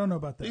 I don't know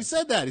about that. He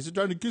said that. He said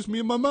trying to kiss me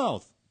in my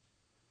mouth.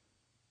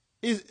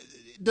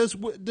 Does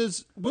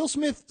Will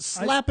Smith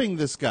slapping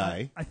this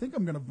guy? I think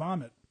I'm going to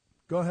vomit.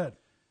 Go ahead.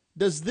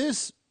 Does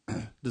this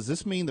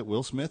mean that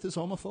Will Smith is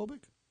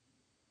homophobic?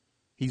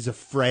 He's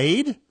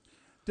afraid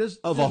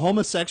of a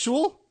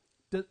homosexual?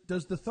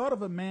 Does the thought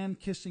of a man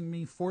kissing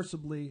me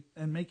forcibly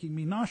and making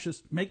me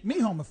nauseous make me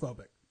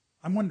homophobic?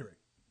 I'm wondering.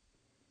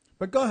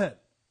 But go ahead.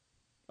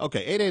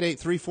 Okay,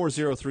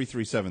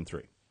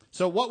 888-340-3373.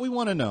 So what we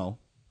want to know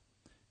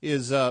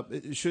is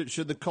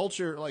should the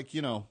culture,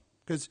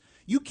 because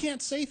you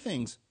can't say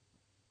things.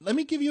 Let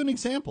me give you an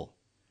example.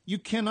 You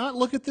cannot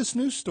look at this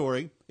news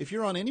story if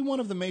you're on any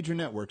one of the major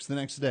networks the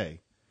next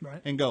day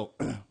and go,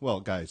 well,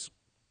 guys,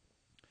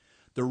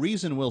 the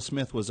reason Will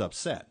Smith was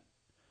upset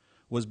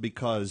was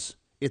because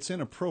it's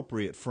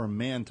inappropriate for a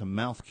man to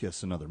mouth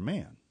kiss another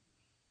man.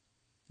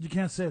 You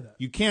can't say that.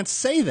 You can't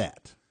say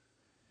that.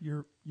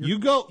 You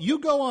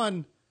go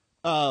on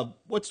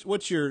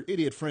what's your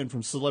idiot friend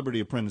from Celebrity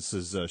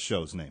Apprentice's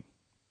show's name?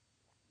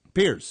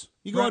 Piers.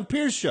 You go on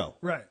Piers' show.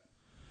 Right.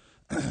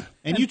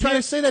 And you try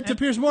to say that to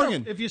Piers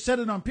Morgan. No, if you said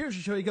it on Piers'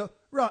 show, you go,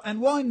 right,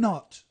 and why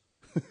not?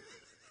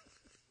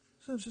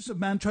 So if a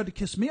man tried to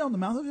kiss me on the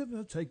mouth,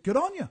 I'd say, good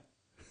on you.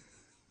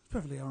 It's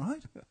perfectly all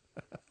right.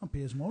 I'm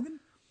Piers Morgan.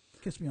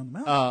 Kiss me on the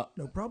mouth.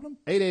 No problem.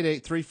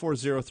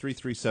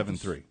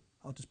 888-340-3373.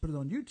 I'll just put it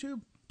on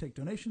YouTube, take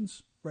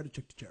donations, write a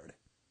check to charity.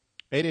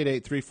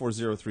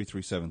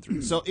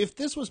 888-340-3373. So if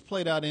this was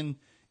played out in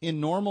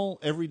normal,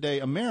 everyday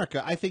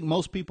America, I think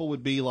most people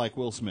would be like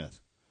Will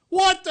Smith.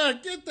 What the?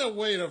 Get the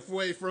weight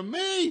away from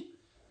me.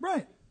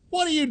 Right.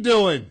 What are you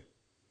doing?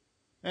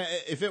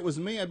 If it was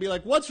me, I'd be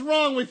like, what's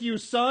wrong with you,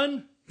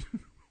 son?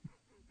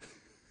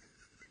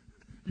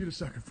 You'd have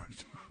sucker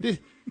punched.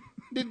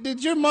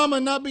 Did your mama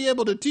not be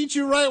able to teach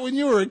you right when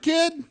you were a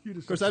kid?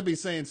 Of course, I'd be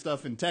saying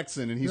stuff in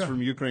Texan, and he's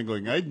from Ukraine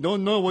going, I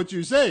don't know what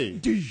you say.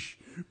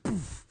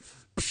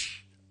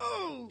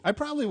 I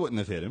probably wouldn't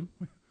have hit him.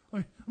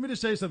 Let me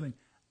just say something.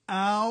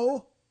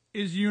 Ow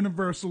is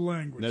universal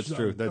language. That's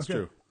true. That's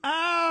true.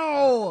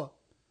 Ow!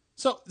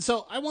 So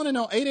I want to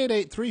know,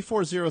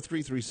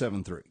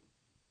 888-340-3373.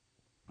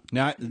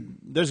 Now,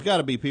 there's got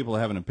to be people who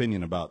have an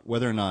opinion about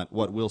whether or not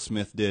what Will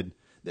Smith did.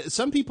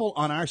 Some people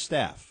on our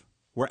staff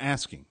were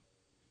asking,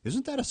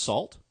 isn't that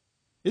assault?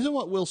 Isn't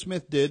what Will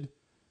Smith did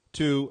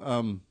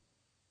to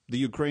the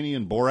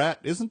Ukrainian Borat,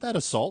 isn't that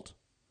assault?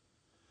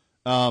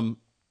 We're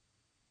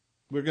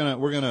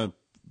gonna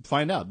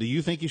find out. Do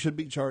you think he should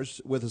be charged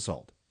with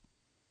assault?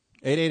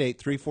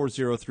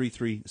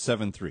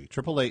 888-340-3373.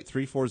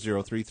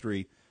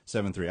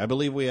 888-340-3373. I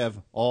believe we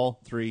have all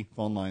three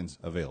phone lines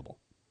available.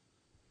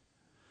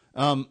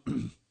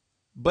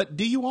 But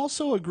do you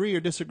also agree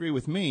or disagree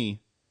with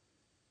me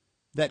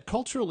that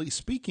culturally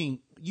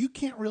speaking, you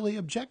can't really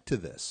object to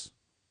this?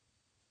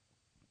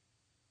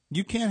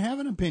 You can't have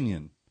an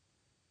opinion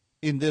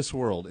in this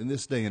world, in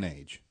this day and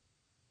age,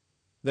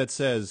 that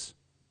says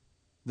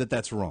that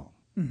that's wrong.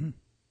 Mm-hmm.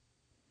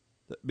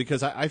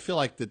 Because I feel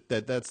like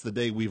that's the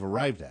day we've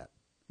arrived at,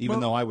 even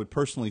though I would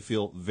personally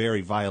feel very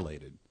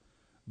violated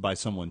by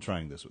someone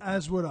trying this with me.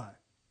 As would I.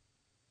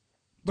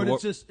 But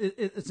it's just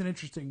it's an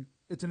interesting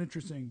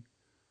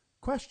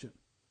question.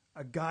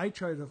 A guy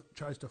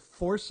tries to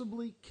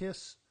forcibly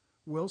kiss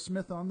Will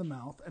Smith on the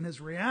mouth, and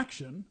his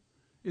reaction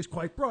is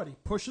quite broad. He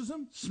pushes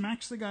him,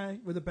 smacks the guy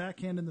with a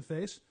backhand in the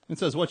face, and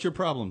says, "What's your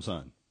problem,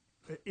 son?"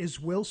 Is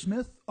Will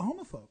Smith a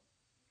homophobe?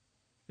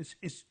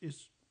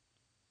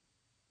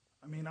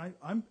 I mean,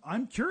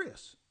 I'm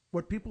curious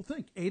what people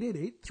think.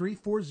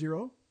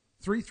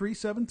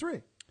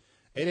 888-340-3373.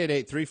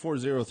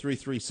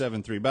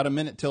 888-340-3373. About a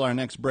minute till our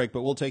next break,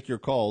 but we'll take your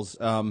calls.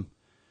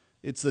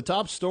 It's the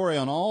top story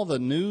on all the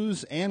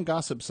news and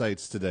gossip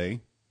sites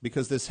today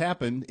because this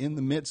happened in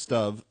the midst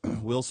of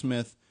Will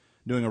Smith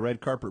doing a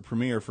red carpet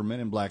premiere for Men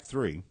in Black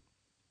 3.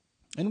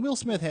 And Will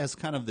Smith has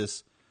kind of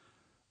this,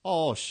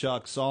 oh,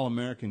 shucks,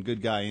 all-American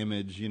good guy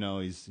image. You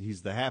know,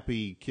 he's the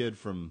happy kid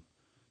from,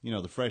 you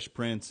know, the Fresh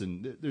Prince.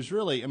 And there's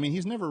really, I mean,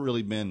 he's never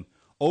really been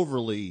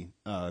overly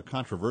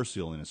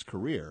controversial in his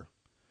career.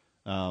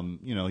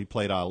 You know, he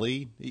played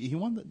Ali. He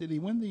won. Did he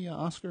win the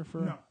Oscar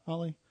for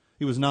Ali?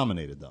 He was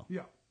nominated, though.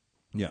 Yeah.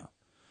 Yeah.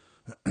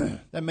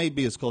 That may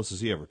be as close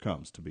as he ever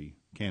comes, to be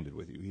candid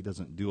with you. He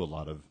doesn't do a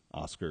lot of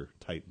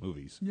Oscar-type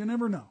movies. You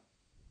never know.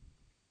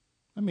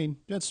 I mean,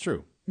 that's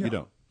true. Yeah. You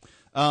don't.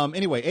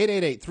 Anyway,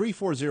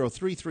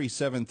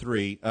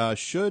 888-340-3373.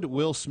 Should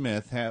Will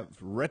Smith have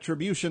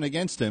retribution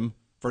against him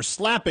for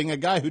slapping a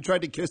guy who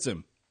tried to kiss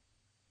him?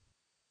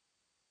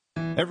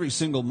 Every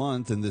single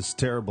month in this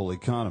terrible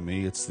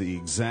economy, it's the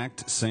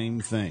exact same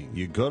thing.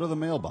 You go to the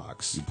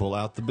mailbox, you pull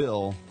out the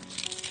bill,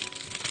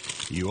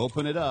 you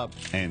open it up,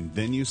 and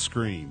then you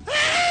scream.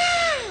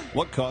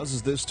 What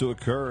causes this to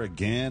occur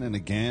again and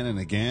again and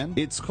again?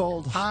 It's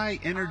called high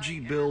energy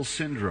bill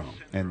syndrome.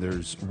 And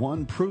there's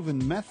one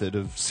proven method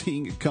of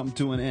seeing it come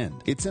to an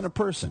end. It's in a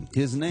person.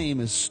 His name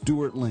is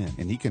Stuart Lynn,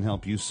 and he can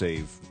help you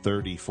save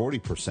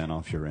 30-40%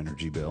 off your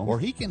energy bill. Or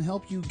he can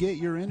help you get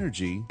your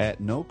energy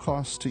at no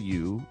cost to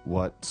you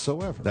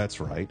whatsoever. That's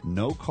right,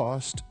 no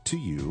cost to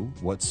you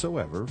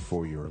whatsoever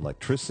for your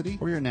electricity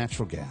or your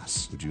natural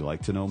gas. Would you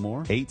like to know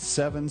more?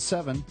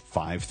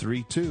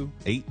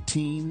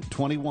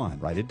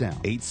 877-532-1821. Write it down.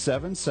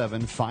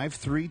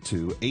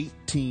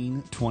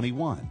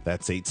 877-532-1821.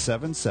 That's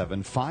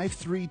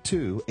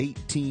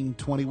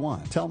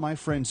 877-532-1821. Tell my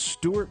friend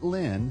Stuart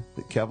Lynn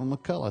that Kevin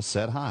McCullough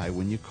said hi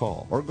when you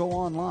call. Or go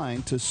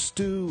online to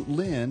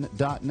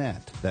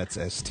stulynn.net. That's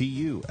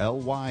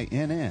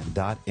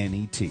STULYNN.net.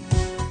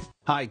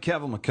 Hi,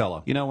 Kevin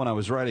McCullough. You know, when I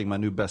was writing my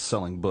new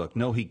best-selling book,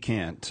 No He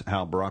Can't,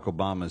 How Barack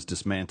Obama is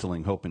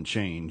Dismantling Hope and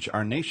Change,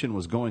 our nation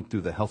was going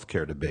through the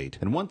healthcare debate.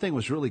 And one thing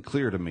was really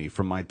clear to me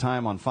from my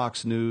time on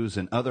Fox News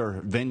and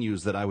other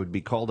venues that I would be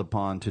called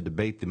upon to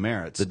debate the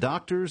merits. The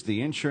doctors,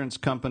 the insurance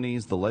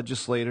companies, the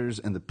legislators,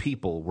 and the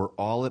people were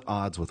all at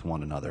odds with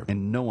one another,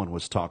 and no one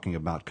was talking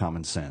about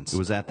common sense. It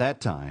was at that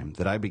time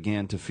that I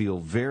began to feel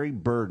very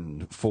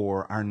burdened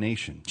for our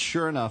nation.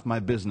 Sure enough, my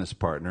business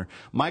partner,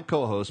 my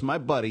co-host, my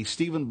buddy,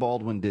 Stephen Baldwin,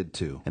 did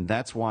too. And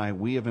that's why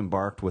we have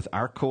embarked with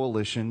our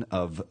coalition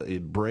of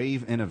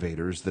brave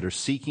innovators that are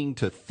seeking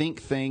to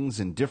think things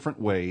in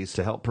different ways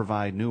to help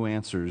provide new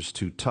answers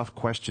to tough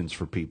questions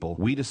for people.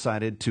 We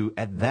decided to,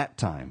 at that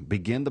time,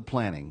 begin the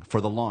planning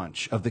for the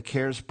launch of the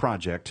CARES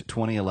Project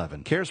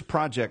 2011. CARES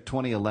Project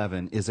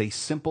 2011 is a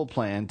simple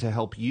plan to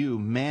help you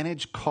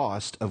manage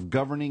cost of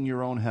governing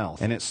your own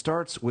health. And it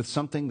starts with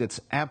something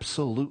that's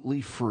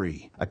absolutely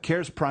free. A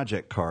CARES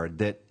Project card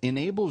that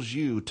enables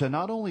you to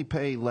not only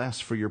pay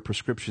less for your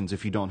prescriptions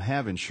if you don't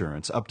have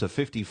insurance, up to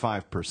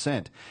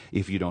 55%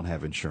 if you don't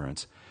have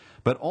insurance.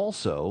 But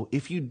also,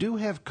 if you do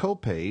have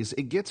copays,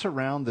 it gets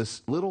around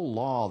this little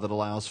law that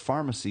allows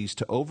pharmacies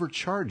to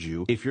overcharge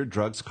you if your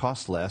drugs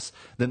cost less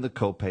than the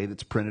copay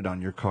that's printed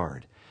on your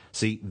card.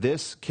 See,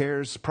 this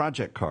CARES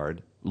Project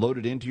card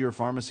loaded into your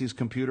pharmacy's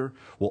computer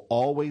will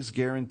always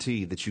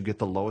guarantee that you get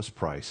the lowest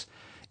price,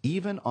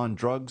 even on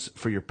drugs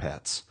for your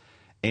pets.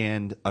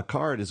 And a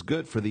card is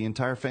good for the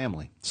entire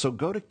family. So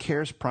go to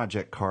CARES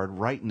Project Card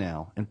right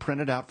now and print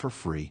it out for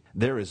free.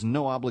 There is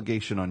no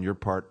obligation on your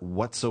part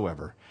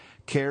whatsoever.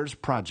 CARES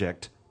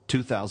Project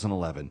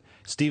 2011.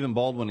 Stephen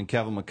Baldwin and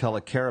Kevin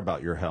McCullough care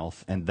about your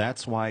health, and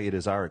that's why it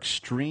is our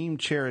Extreme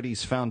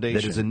Charities Foundation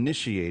that is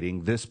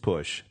initiating this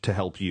push to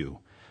help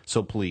you.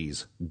 So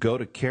please, go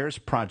to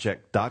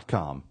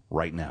caresproject.com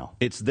right now.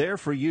 It's there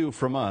for you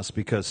from us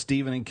because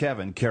Stephen and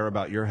Kevin care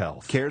about your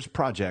health.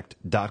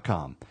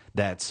 caresproject.com.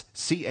 That's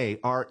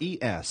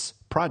CARES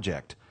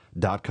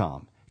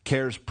project.com.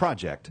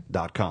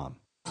 caresproject.com.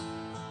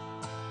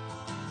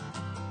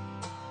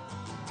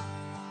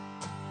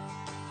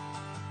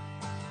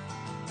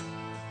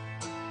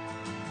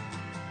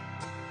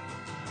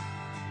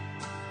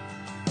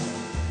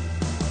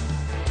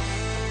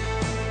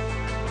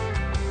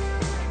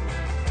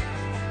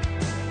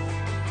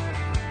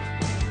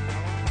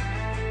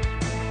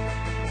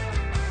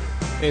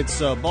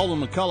 It's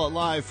Baldwin McCullough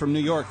live from New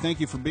York.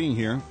 Thank you for being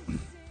here.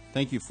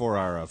 Thank you for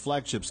our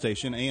flagship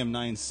station, AM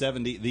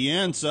 970, The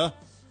Answer,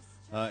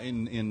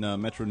 in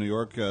Metro New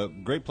York.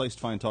 Great place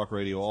to find talk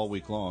radio all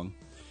week long.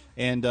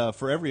 And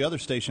for every other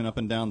station up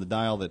and down the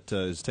dial that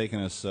is taking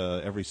us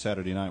every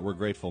Saturday night, we're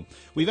grateful.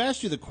 We've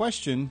asked you the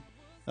question,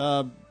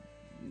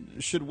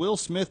 should Will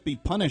Smith be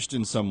punished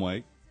in some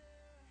way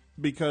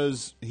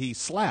because he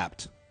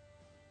slapped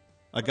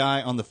a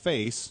guy on the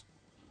face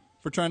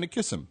for trying to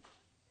kiss him?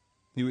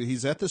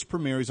 He's at this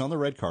premiere. He's on the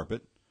red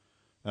carpet.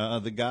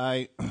 The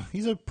guy,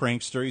 he's a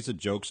prankster. He's a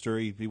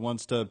jokester. He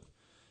wants to,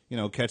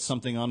 catch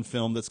something on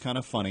film that's kind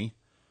of funny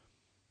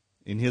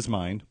in his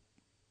mind.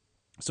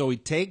 So he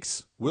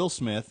takes Will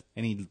Smith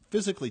and he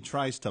physically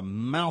tries to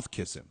mouth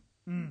kiss him.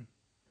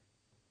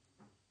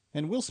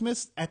 And Will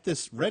Smith's at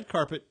this red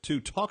carpet to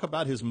talk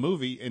about his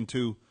movie and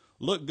to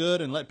look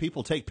good and let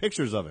people take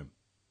pictures of him.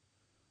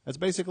 That's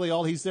basically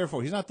all he's there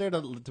for. He's not there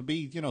to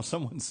be,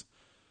 someone's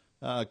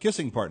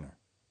kissing partner.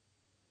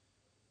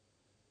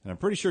 And I'm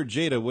pretty sure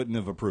Jada wouldn't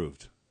have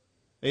approved.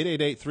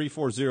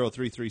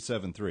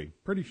 888-340-3373.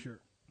 Pretty sure.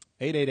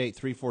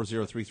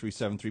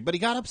 888-340-3373. But he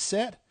got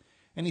upset,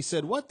 and he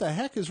said, what the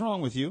heck is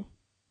wrong with you?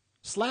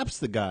 Slaps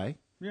the guy.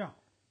 Yeah.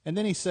 And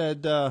then he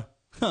said,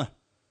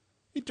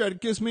 he tried to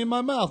kiss me in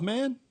my mouth,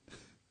 man.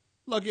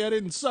 Lucky I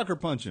didn't sucker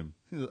punch him.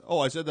 Oh,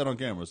 I said that on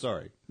camera.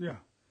 Sorry. Yeah.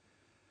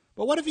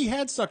 But what if he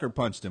had sucker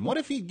punched him? What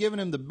if he'd given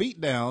him the beat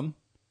down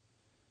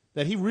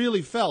that he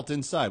really felt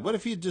inside? What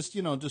if he just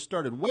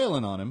started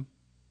wailing on him?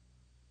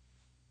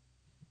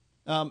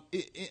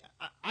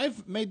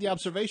 I've made the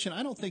observation,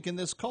 I don't think in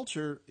this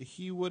culture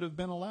he would have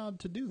been allowed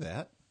to do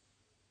that.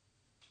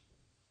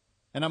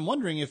 And I'm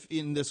wondering if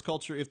in this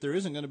culture, if there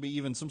isn't going to be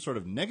even some sort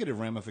of negative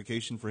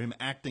ramification for him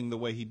acting the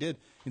way he did,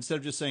 instead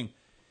of just saying,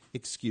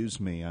 excuse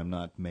me, I'm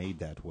not made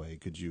that way.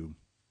 Could you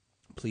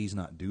please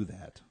not do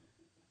that?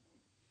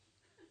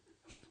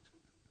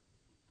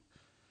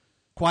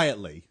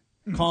 Quietly,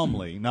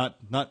 calmly, not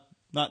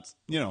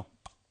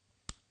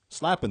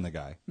slapping the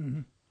guy.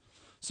 Mm-hmm.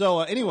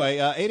 So anyway,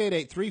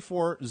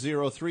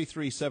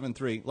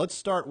 888-340-3373. Let's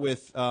start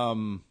with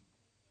line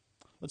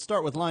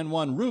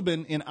one.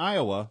 Ruben in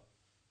Iowa.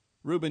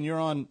 Ruben, you're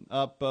on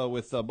up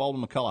with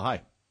Baldwin McCullough.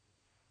 Hi.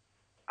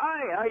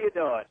 Hi, how you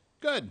doing?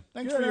 Good.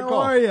 Thanks Good, for your how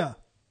call. How are you?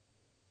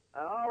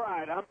 All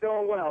right, I'm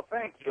doing well,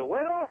 thank you.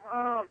 Well,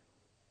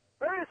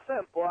 very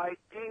simple. I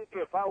think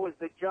if I was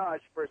the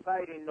judge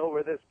presiding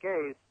over this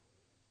case,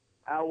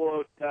 I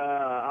would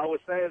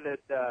say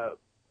that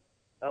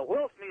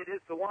Will Smith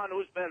is the one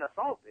who's been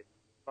assaulted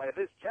by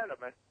this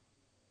gentleman.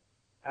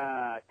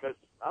 Because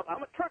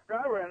I'm a truck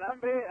driver, and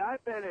I've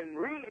been in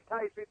really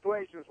tight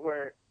situations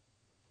where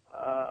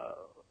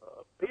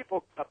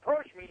people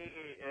approach me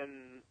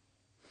and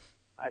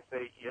I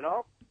say,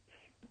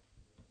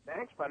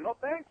 thanks, but no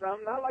thanks.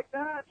 I'm not like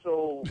that,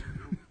 so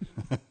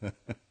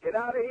get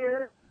out of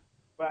here.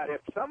 But if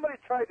somebody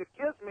tried to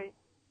kiss me,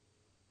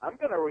 I'm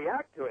going to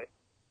react to it.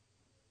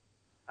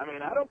 I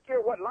mean, I don't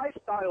care what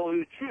lifestyle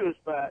you choose,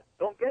 but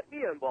don't get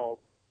me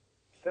involved.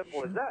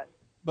 Simple as that.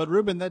 But,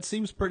 Ruben, that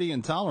seems pretty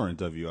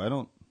intolerant of you.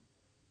 It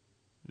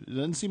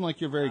doesn't seem like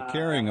you're very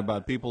caring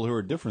about people who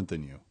are different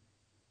than you.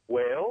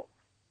 Well,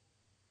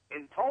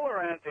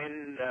 intolerant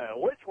in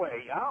which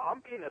way?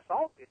 I'm being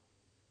assaulted.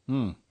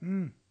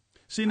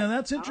 See, now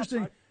that's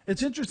interesting.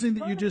 It's interesting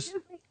that you just...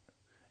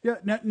 Yeah.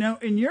 Now,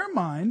 in your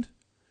mind,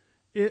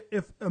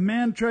 if a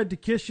man tried to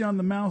kiss you on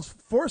the mouth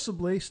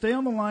forcibly, stay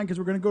on the line because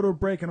we're going to go to a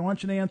break, and I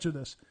want you to answer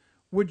this.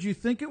 Would you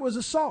think it was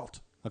assault?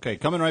 Okay,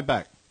 coming right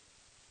back.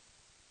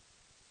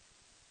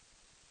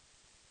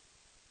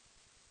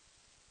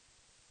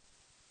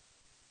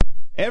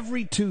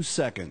 Every 2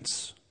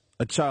 seconds,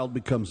 a child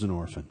becomes an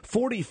orphan.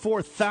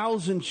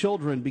 44,000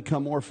 children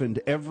become orphaned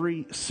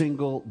every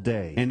single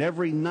day. And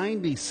every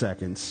 90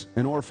 seconds,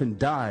 an orphan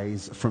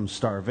dies from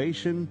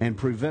starvation and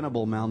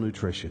preventable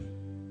malnutrition.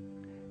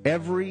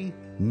 Every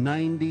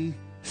 90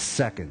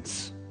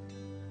 seconds.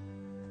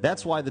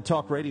 That's why the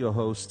talk radio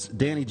hosts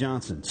Danny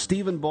Johnson,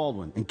 Stephen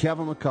Baldwin, and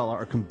Kevin McCullough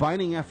are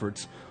combining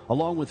efforts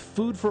along with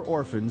Food for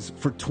Orphans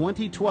for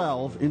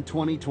 2012 in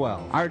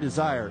 2012. Our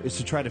desire is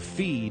to try to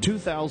feed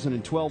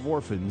 2,012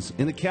 orphans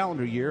in the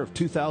calendar year of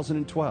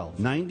 2012.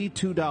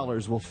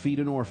 $92 will feed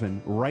an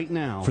orphan right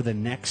now for the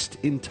next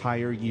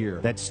entire year.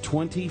 That's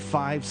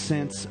 25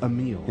 cents a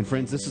meal. And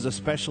friends, this is a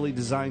specially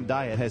designed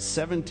diet. It has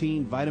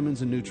 17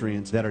 vitamins and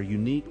nutrients that are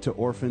unique to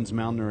orphans'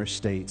 malnourished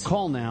states.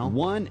 Call now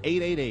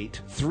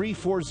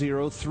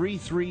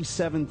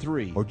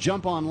 1-888-340-3373 or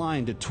jump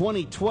online to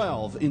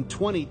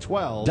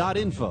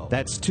 2012in2012.info.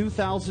 That's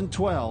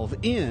 2012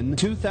 in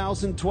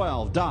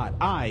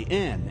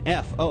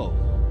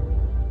 2012.info.